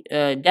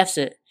 5-3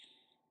 deficit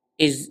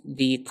is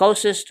the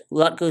closest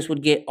Rutgers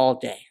would get all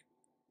day.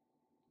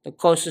 The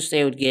closest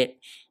they would get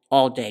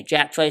all day.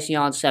 Jack Tracy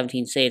on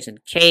 17 saves in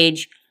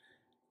cage.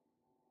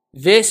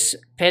 This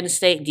Penn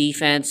State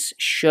defense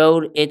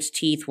showed its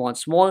teeth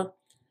once more,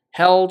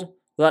 held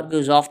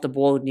Rutgers off the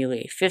board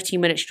nearly a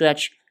 15-minute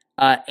stretch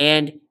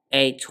and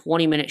a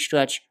 20-minute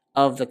stretch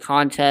of the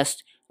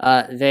contest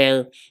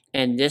there.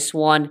 And this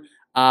one,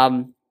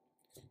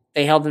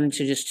 they held them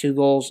to just 2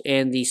 goals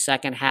in the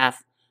second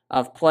half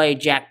of play.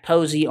 Jack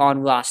Posey on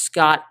Ross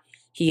Scott.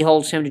 He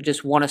holds him to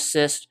just 1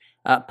 assist.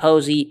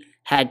 Posey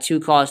had 2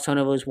 caused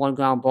turnovers, 1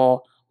 ground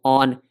ball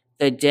on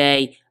the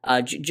day.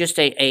 Just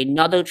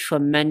another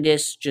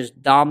tremendous,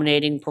 just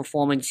dominating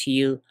performance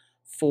here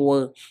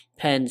for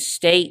Penn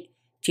State.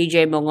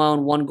 TJ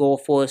Malone, 1 goal,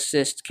 4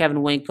 assists. Kevin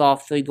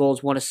Winkoff, 3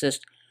 goals, 1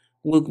 assist.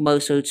 Luke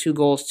Mercer, 2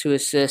 goals, 2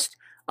 assists.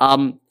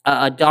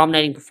 A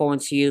dominating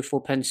performance here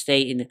for Penn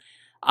State, and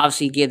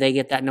obviously they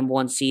get that number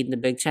 1 seed in the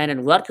Big Ten.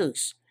 And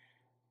Rutgers,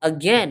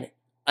 again,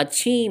 a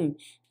team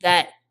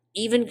that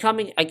even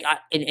coming,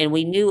 and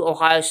we knew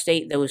Ohio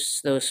State, there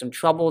was some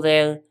trouble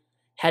there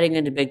heading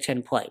into Big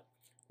Ten play.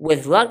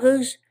 With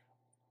Rutgers,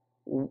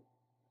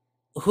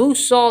 who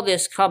saw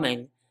this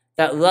coming,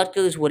 that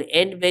Rutgers would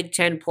end Big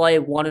Ten play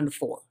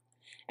 1-4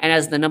 and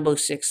as the number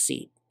 6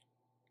 seed?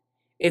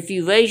 If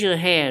you raise your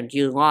hand,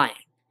 you're lying.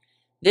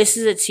 This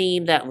is a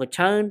team that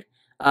returned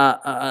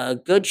a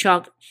good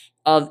chunk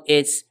of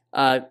its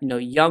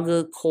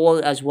younger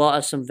core as well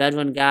as some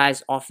veteran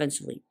guys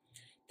offensively.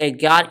 They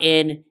got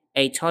in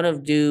a ton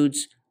of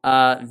dudes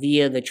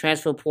via the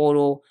transfer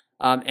portal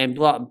and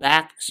brought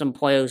back some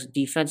players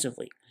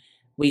defensively.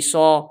 We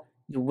saw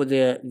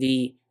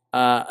the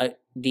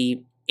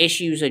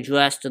issues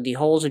addressed, or the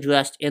holes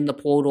addressed in the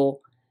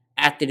portal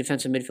at the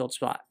defensive midfield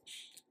spot.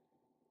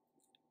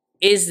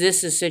 Is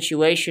this a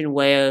situation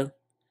where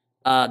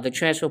the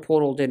transfer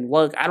portal didn't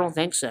work? I don't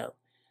think so.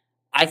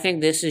 I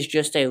think this is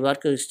just a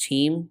Rutgers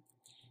team.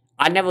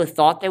 I never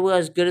thought they were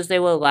as good as they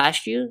were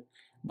last year,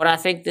 but I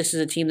think this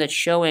is a team that's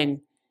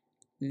showing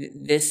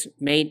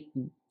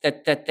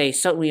that they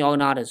certainly are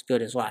not as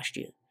good as last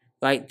year.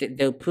 Right?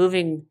 They're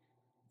proving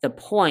the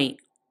point,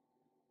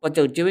 but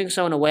they're doing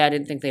so in a way I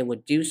didn't think they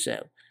would do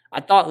so. I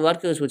thought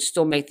Rutgers would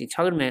still make the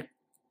tournament,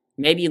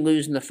 maybe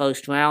lose in the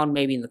first round,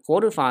 maybe in the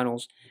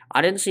quarterfinals.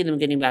 I didn't see them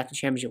getting back to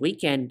championship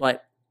weekend,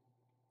 but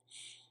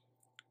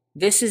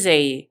this is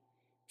a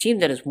team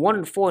that is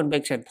 1-4 in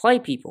Big Ten play,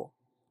 people.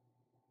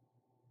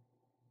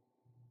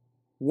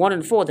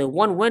 1-4. Their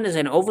 1 win is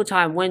an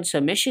overtime win to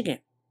Michigan.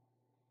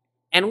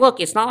 And look,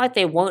 it's not like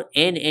they weren't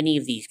in any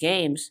of these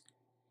games.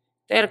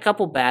 They had a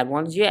couple bad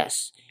ones,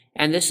 yes.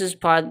 And this is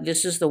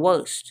the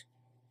worst.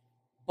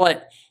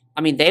 But,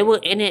 I mean, they were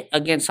in it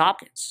against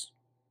Hopkins.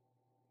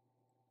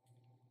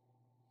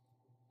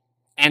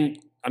 And,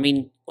 I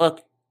mean,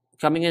 look,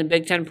 coming in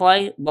Big Ten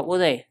play, what were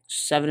they?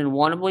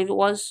 7-1, I believe it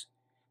was.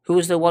 Who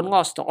was the 1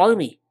 loss? The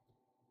Army.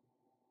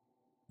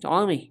 The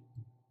Army.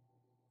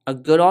 A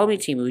good Army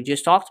team we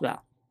just talked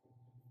about.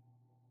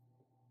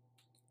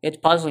 It's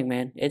puzzling,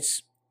 man.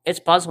 It's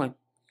puzzling.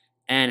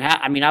 And,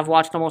 I mean, I've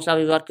watched almost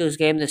every Rutgers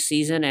game this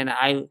season, and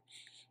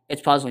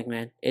it's puzzling,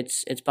 man.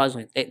 It's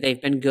puzzling.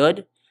 They've been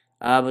good,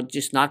 but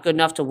just not good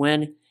enough to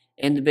win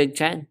in the Big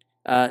Ten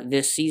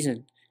this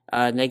season.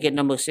 And they get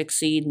number 6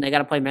 seed, and they got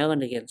to play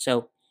Maryland again.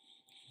 So,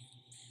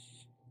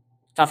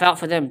 tough out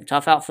for them.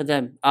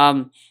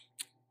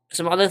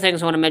 Some other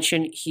things I want to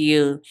mention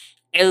here.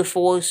 Air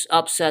Force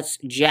upsets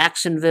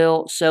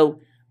Jacksonville. So,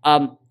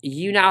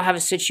 you now have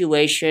a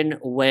situation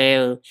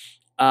where,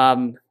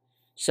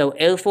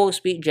 Air Force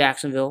beat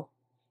Jacksonville.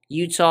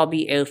 Utah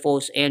beat Air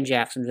Force and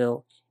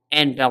Jacksonville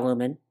and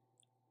Bellarmine.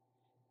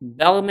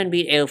 Bellarmine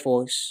beat Air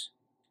Force.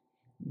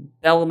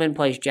 Bellarmine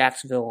plays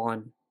Jacksonville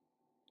on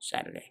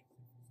Saturday.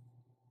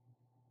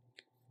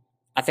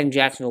 I think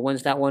Jacksonville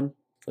wins that one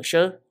for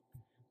sure.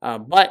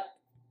 But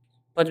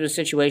there's a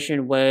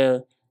situation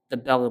where the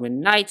Bellarmine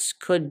Knights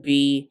could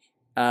be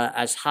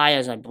as high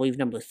as, I believe,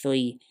 number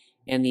 3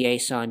 in the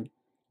ASUN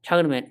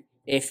tournament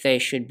if they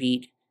should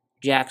beat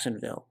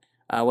Jacksonville,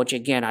 which,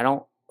 again, I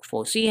don't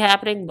foresee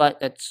happening, but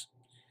that's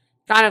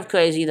kind of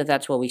crazy that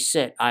that's where we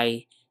sit.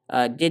 I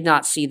did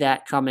not see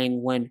that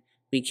coming when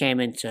we came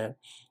into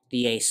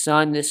the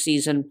ASUN this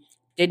season.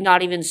 Did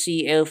not even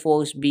see Air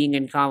Force being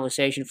in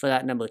conversation for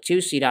that number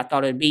 2 seed. I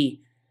thought it'd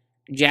be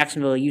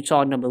Jacksonville,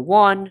 Utah number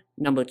 1,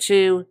 number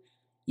 2,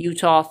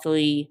 Utah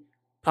 3,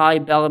 probably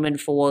Bellarmine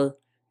 4,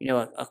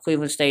 a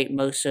Cleveland State,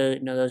 Mercer,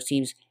 those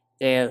teams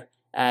there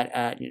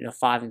at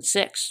 5 and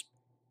 6.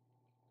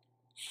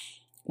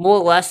 More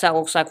or less, that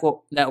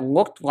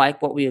looked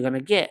like what we were going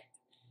to get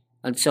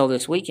until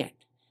this weekend.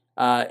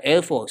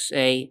 Air Force,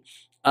 a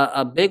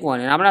big one,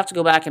 and I'm gonna have to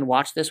go back and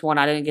watch this one.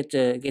 I didn't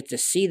get to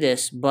see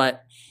this,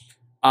 but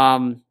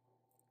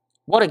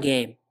what a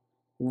game!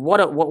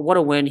 What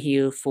a win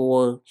here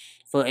for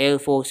Air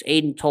Force.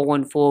 Aiden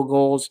Tolan, 4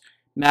 goals.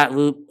 Matt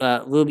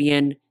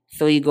Rubian,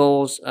 3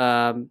 goals.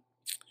 Brandon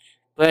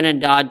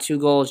Dodd, 2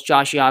 goals.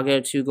 Josh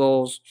Yager, 2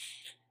 goals.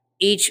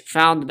 Each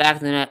found the back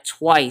of the net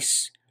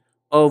twice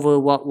over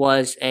what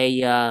was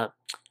a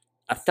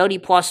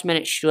 30-plus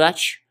minute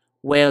stretch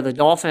where the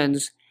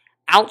Dolphins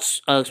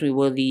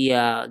where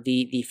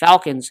the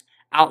Falcons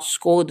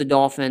outscored the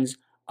Dolphins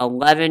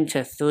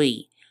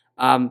 11-3.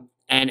 And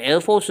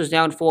Air Force was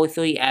down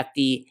 4-3 at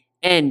the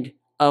end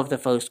of the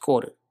first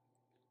quarter.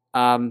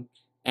 And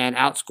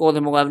outscored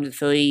them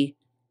 11-3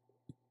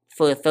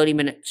 for a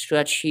 30-minute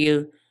stretch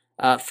here,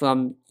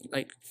 from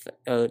like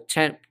a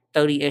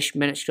 30-ish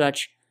minute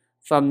stretch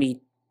from the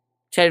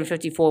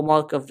 10:54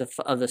 mark of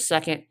the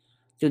second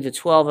through the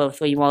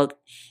 12:03 mark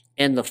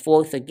in the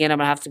fourth. Again, I'm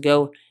gonna have to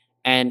go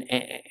and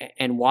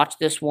watch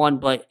this one,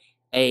 but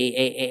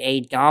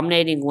a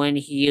dominating win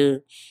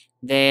here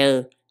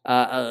there,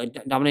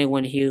 dominating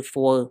win here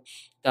for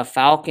the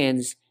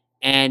Falcons,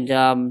 and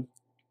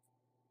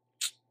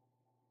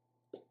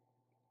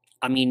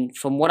I mean,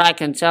 from what I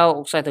can tell, it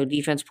looks like their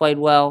defense played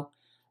well.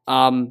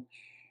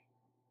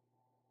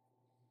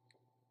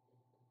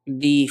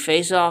 The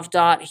face-off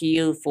dot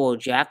here for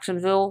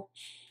Jacksonville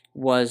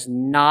was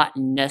not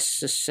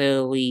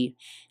necessarily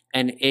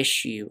an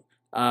issue.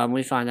 Let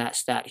me find that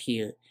stat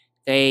here.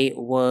 They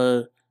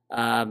were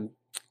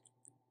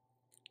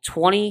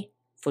 20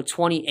 for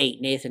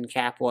 28, Nathan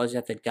Cap was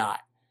at the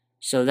dot.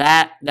 So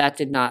that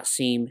did not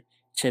seem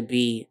to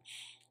be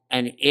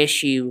an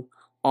issue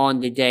on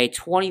the day.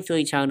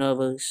 23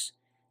 turnovers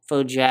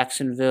for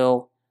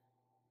Jacksonville,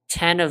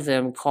 10 of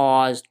them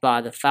caused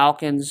by the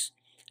Falcons.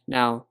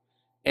 Now,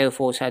 Air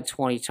Force had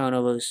 20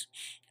 turnovers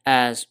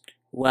as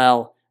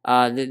well.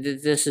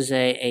 This is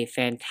a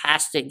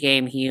fantastic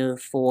game here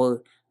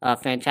for a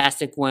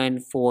fantastic win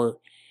for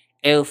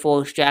Air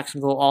Force.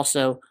 Jacksonville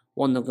also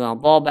won the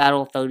ground ball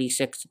battle,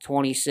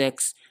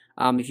 36-26.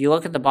 If you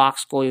look at the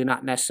box score, you're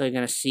not necessarily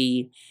going to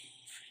see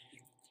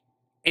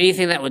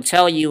anything that would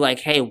tell you, like,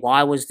 hey,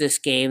 why was this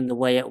game the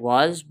way it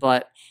was?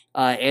 But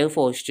Air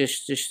Force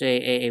just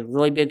a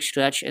really big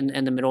stretch in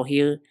the middle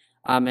here.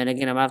 And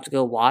again, I'm going to have to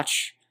go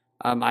watch.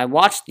 I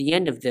watched the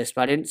end of this,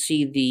 but I didn't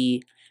see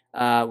the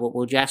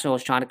where Jacksonville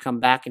was trying to come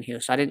back in here.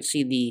 So I didn't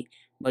see the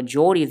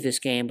majority of this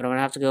game, but I'm going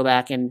to have to go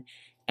back and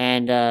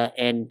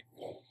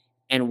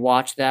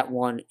watch that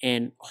one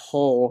in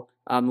whole.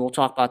 We'll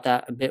talk about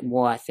that a bit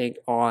more, I think,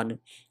 on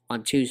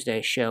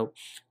Tuesday's show.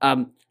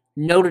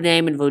 Notre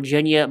Dame and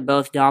Virginia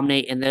both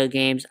dominate in their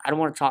games. I don't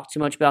want to talk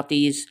too much about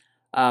these,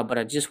 but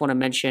I just want to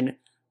mention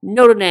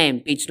Notre Dame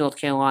beats North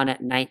Carolina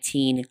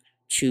 19-9.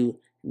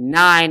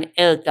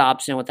 Eric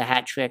Dobson with a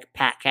hat trick.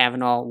 Pat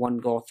Cavanaugh, 1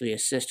 goal, 3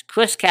 assists.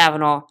 Chris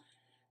Cavanaugh,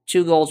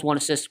 2 goals, 1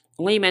 assist.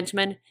 Liam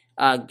Entman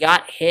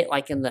got hit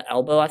like in the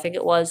elbow, I think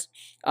it was,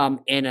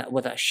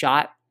 with a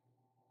shot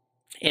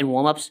in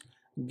warmups.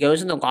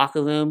 Goes in the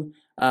locker room.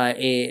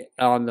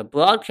 On the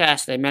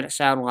broadcast, they made it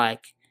sound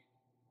like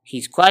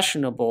he's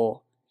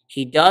questionable.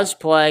 He does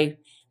play,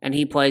 and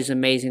he plays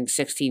amazing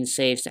 16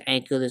 saves to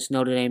anchor this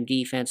Notre Dame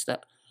defense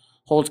that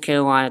holds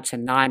Carolina to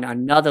 9.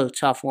 Another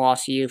tough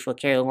loss here for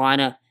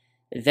Carolina.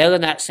 They're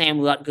in that same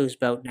Rutgers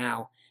boat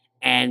now,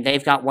 and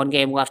they've got 1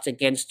 game left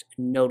against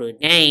Notre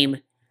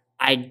Dame.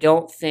 I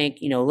don't think,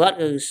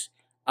 Rutgers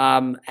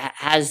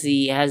has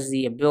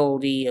the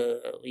ability, or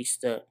at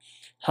least the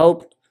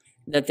hope,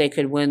 that they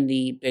could win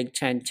the Big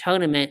Ten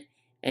tournament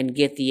and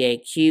get the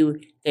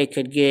AQ. They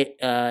could get,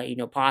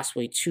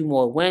 possibly 2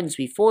 more wins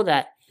before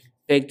that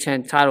Big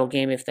Ten title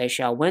game if they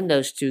shall win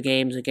those 2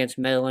 games against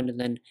Maryland and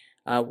then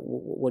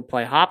would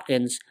play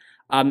Hopkins.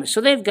 So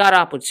they've got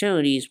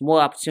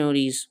more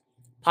opportunities,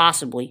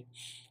 possibly,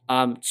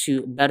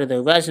 to better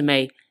their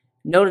resume.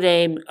 North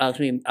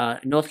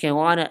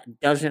Carolina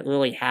doesn't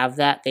really have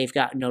that. They've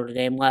got Notre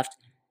Dame left.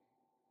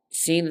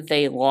 Seeing that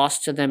they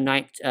lost to them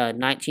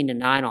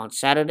 19-9 on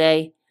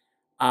Saturday,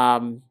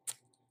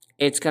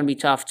 it's going to be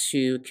tough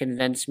to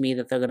convince me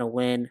that they're going to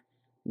win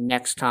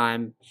next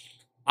time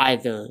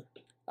either.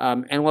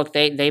 And look,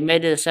 they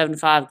made it a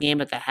 7-5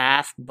 game at the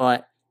half,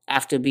 but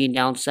after being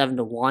down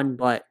 7-1,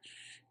 but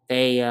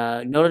they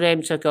Notre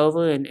Dame took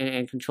over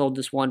and controlled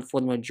this one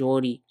for the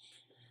majority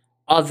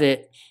of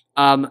it.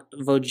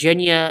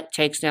 Virginia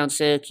takes down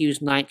Syracuse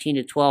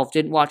 19-12.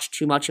 Didn't watch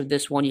too much of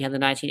this one. You had the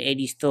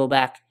 1980s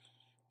throwback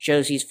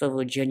jerseys for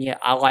Virginia.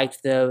 I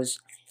liked those.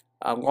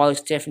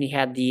 Wallace Tiffany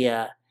had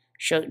the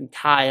shirt and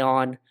tie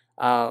on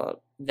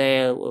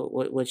there,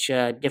 which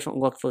different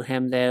look for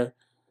him there,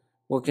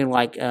 looking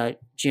like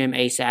Jim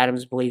Ace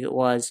Adams, I believe it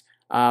was,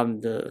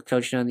 the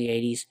coach in the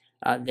 80s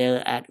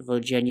there at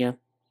Virginia.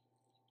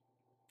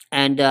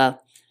 And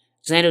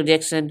Xander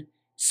Dixon,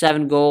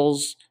 7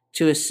 goals,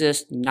 2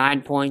 assists,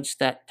 9 points.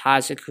 That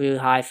ties a career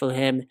high for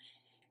him.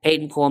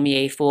 Peyton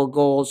Cormier, 4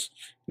 goals.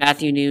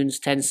 Matthew Nunes,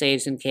 10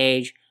 saves in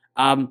cage.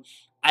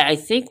 I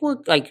think we're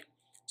like,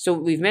 so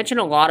we've mentioned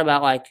a lot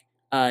about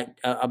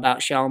about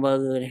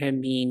Schellenberger and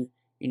him being,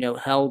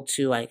 held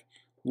to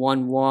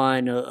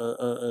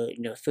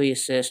 1-1 or 3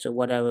 assists or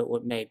whatever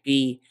it may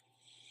be.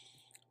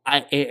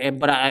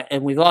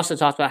 And we've also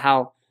talked about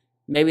how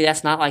maybe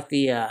that's not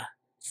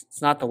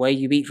it's not the way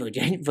you beat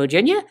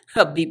Virginia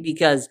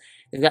because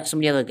they've got so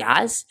many other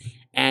guys,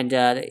 and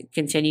they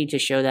continue to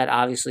show that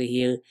obviously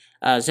here.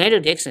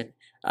 Xander Dixon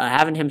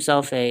having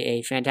himself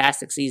a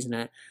fantastic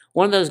season.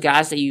 One of those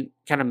guys that you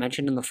kind of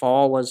mentioned in the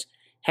fall was,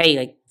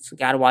 hey, it's a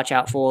guy to watch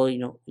out for.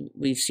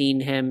 We've seen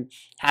him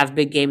have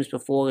big games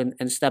before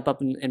and step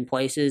up in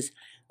places.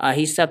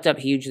 He stepped up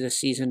huge this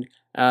season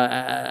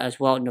as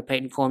well.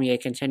 Peyton Cormier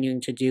continuing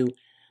to do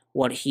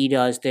what he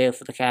does there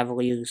for the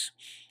Cavaliers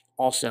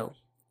also.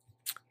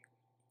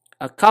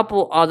 A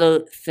couple other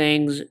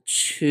things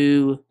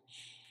to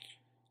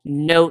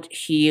note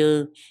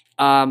here.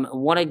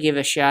 Want to give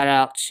a shout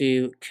out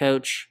to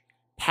Coach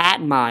Pat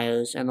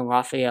Myers and the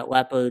Lafayette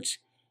Leopards.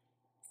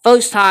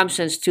 First time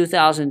since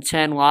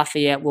 2010,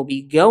 Lafayette will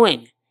be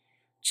going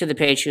to the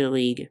Patriot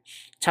League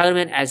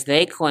tournament as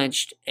they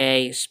clinched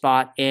a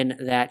spot in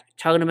that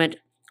tournament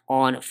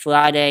on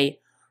Friday.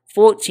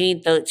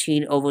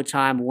 14-13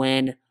 overtime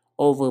win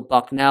over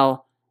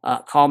Bucknell.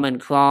 Coleman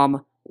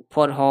Crom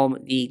put home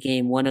the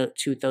game winner,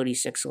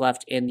 2:36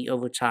 left in the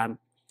overtime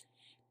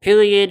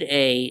period.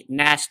 A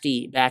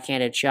nasty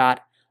backhanded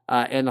shot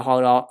in the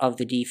heart of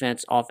the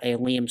defense off a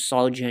Liam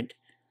Sargent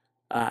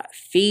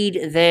feed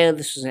there.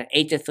 This was an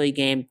 8-3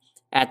 game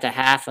at the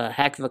half. A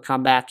heck of a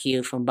comeback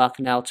here from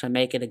Bucknell to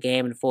make it a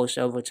game and force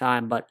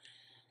overtime, but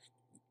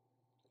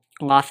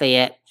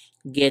Lafayette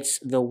gets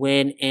the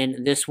win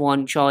in this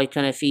one. Charlie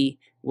Cunniffe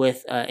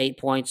with 8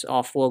 points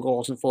off 4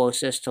 goals and 4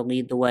 assists to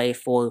lead the way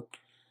for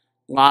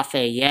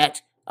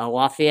Lafayette.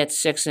 Lafayette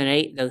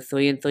 6-8. They're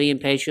 3-3 in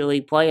Patriot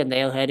League play, and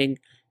they are heading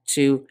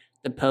to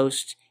the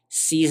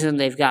postseason.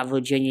 They've got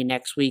Virginia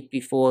next week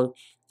before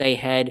they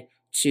head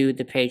to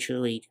the Patriot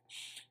League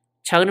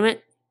tournament.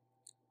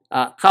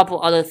 A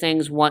couple other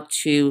things want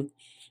to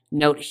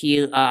note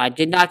here. I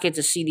did not get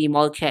to see the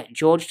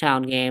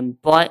Marquette-Georgetown game,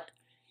 but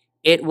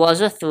it was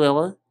a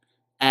thriller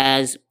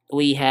as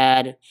we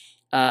had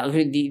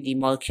the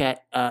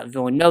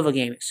Marquette-Villanova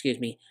game,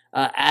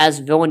 as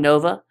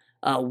Villanova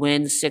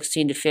wins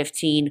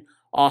 16-15.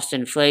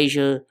 Austin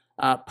Frazier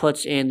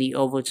puts in the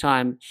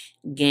overtime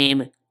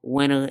game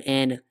winner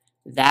in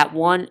that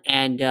one.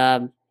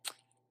 And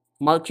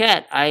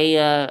Marquette,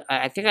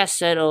 I think I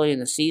said early in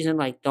the season,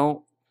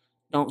 don't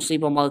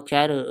sleep on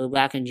Marquette or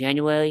back in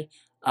January.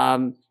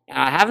 I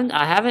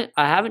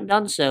haven't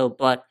done so,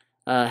 but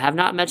have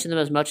not mentioned them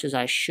as much as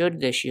I should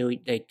this year.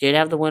 They did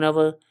have the win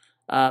over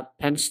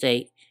Penn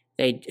State.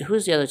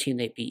 Who's the other team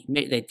they beat?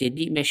 They did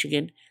beat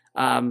Michigan,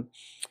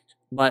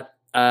 but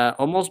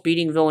almost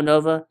beating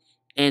Villanova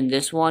in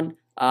this one.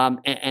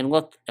 And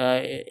look,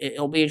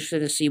 it'll be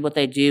interesting to see what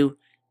they do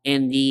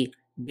in the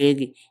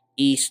Big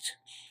East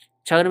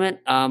tournament.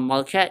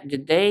 Marquette,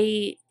 did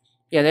they?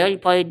 Yeah, they already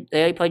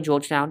played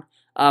Georgetown.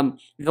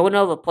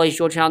 Villanova plays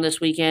Georgetown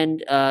this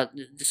weekend.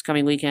 This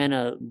coming weekend,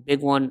 a big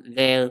one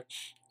there,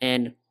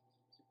 and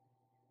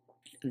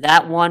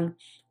that one,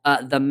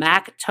 the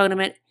MAC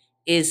tournament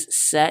is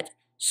set.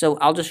 So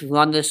I'll just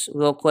run this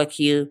real quick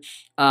here.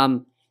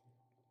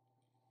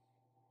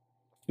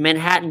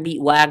 Manhattan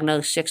beat Wagner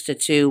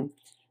 6-2.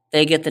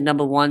 They get the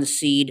number 1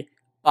 seed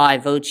by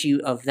virtue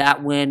of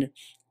that win,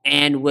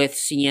 and with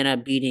Siena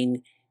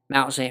beating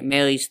Mount St.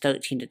 Mary's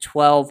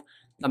 13-12,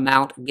 the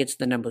Mount gets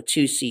the number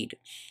 2 seed.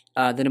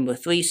 The number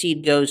 3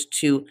 seed goes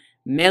to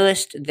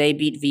Marist. They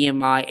beat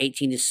VMI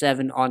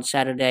 18-7 on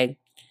Saturday.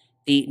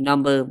 The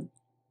number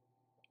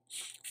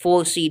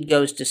 4 seed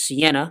goes to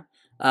Siena,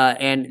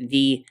 and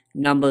the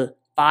number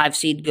 5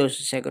 seed goes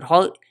to Sacred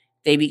Heart.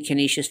 They beat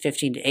Canisius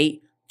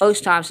 15-8.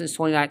 First time since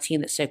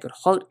 2019 that Sacred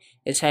Heart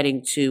is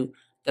heading to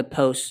the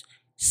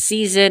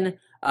postseason.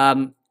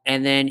 And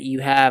then you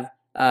have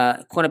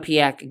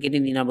Quinnipiac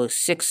getting the number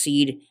 6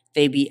 seed.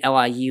 They beat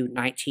LIU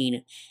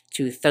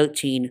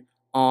 19-13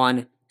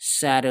 on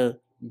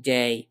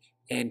Saturday.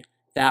 And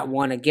that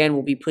one, again,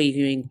 we'll be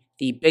previewing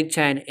the Big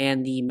Ten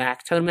and the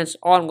MAC tournaments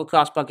on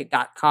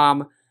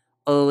lacrossebucket.com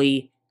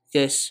early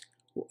this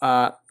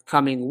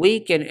coming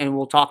week. And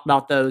we'll talk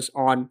about those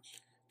on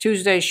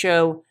Tuesday's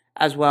show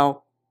as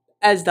well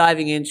as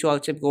diving into our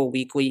typical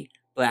weekly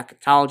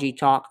bracketology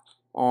talk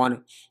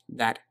on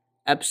that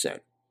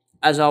episode.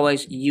 As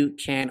always, you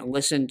can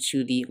listen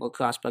to the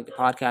Lacrosse Bucket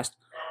podcast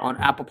on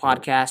Apple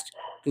Podcast,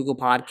 Google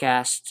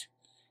Podcast,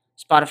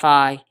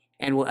 Spotify,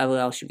 and wherever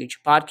else you get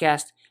your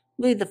podcast.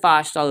 Leave the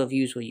 5-star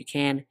reviews where you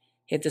can.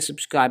 Hit the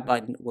subscribe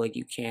button where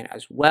you can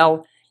as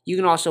well. You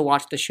can also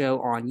watch the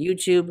show on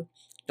YouTube.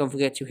 Don't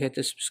forget to hit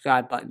the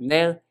subscribe button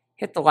there.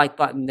 Hit the like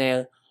button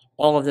there.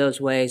 All of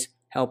those ways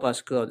help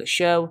us grow the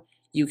show.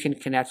 You can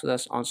connect with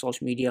us on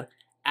social media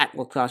at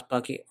Lacrosse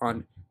Bucket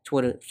on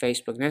Twitter,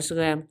 Facebook, and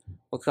Instagram.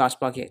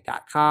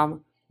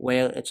 LacrosseBucket.com,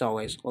 where it's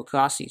always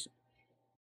lacrosse season.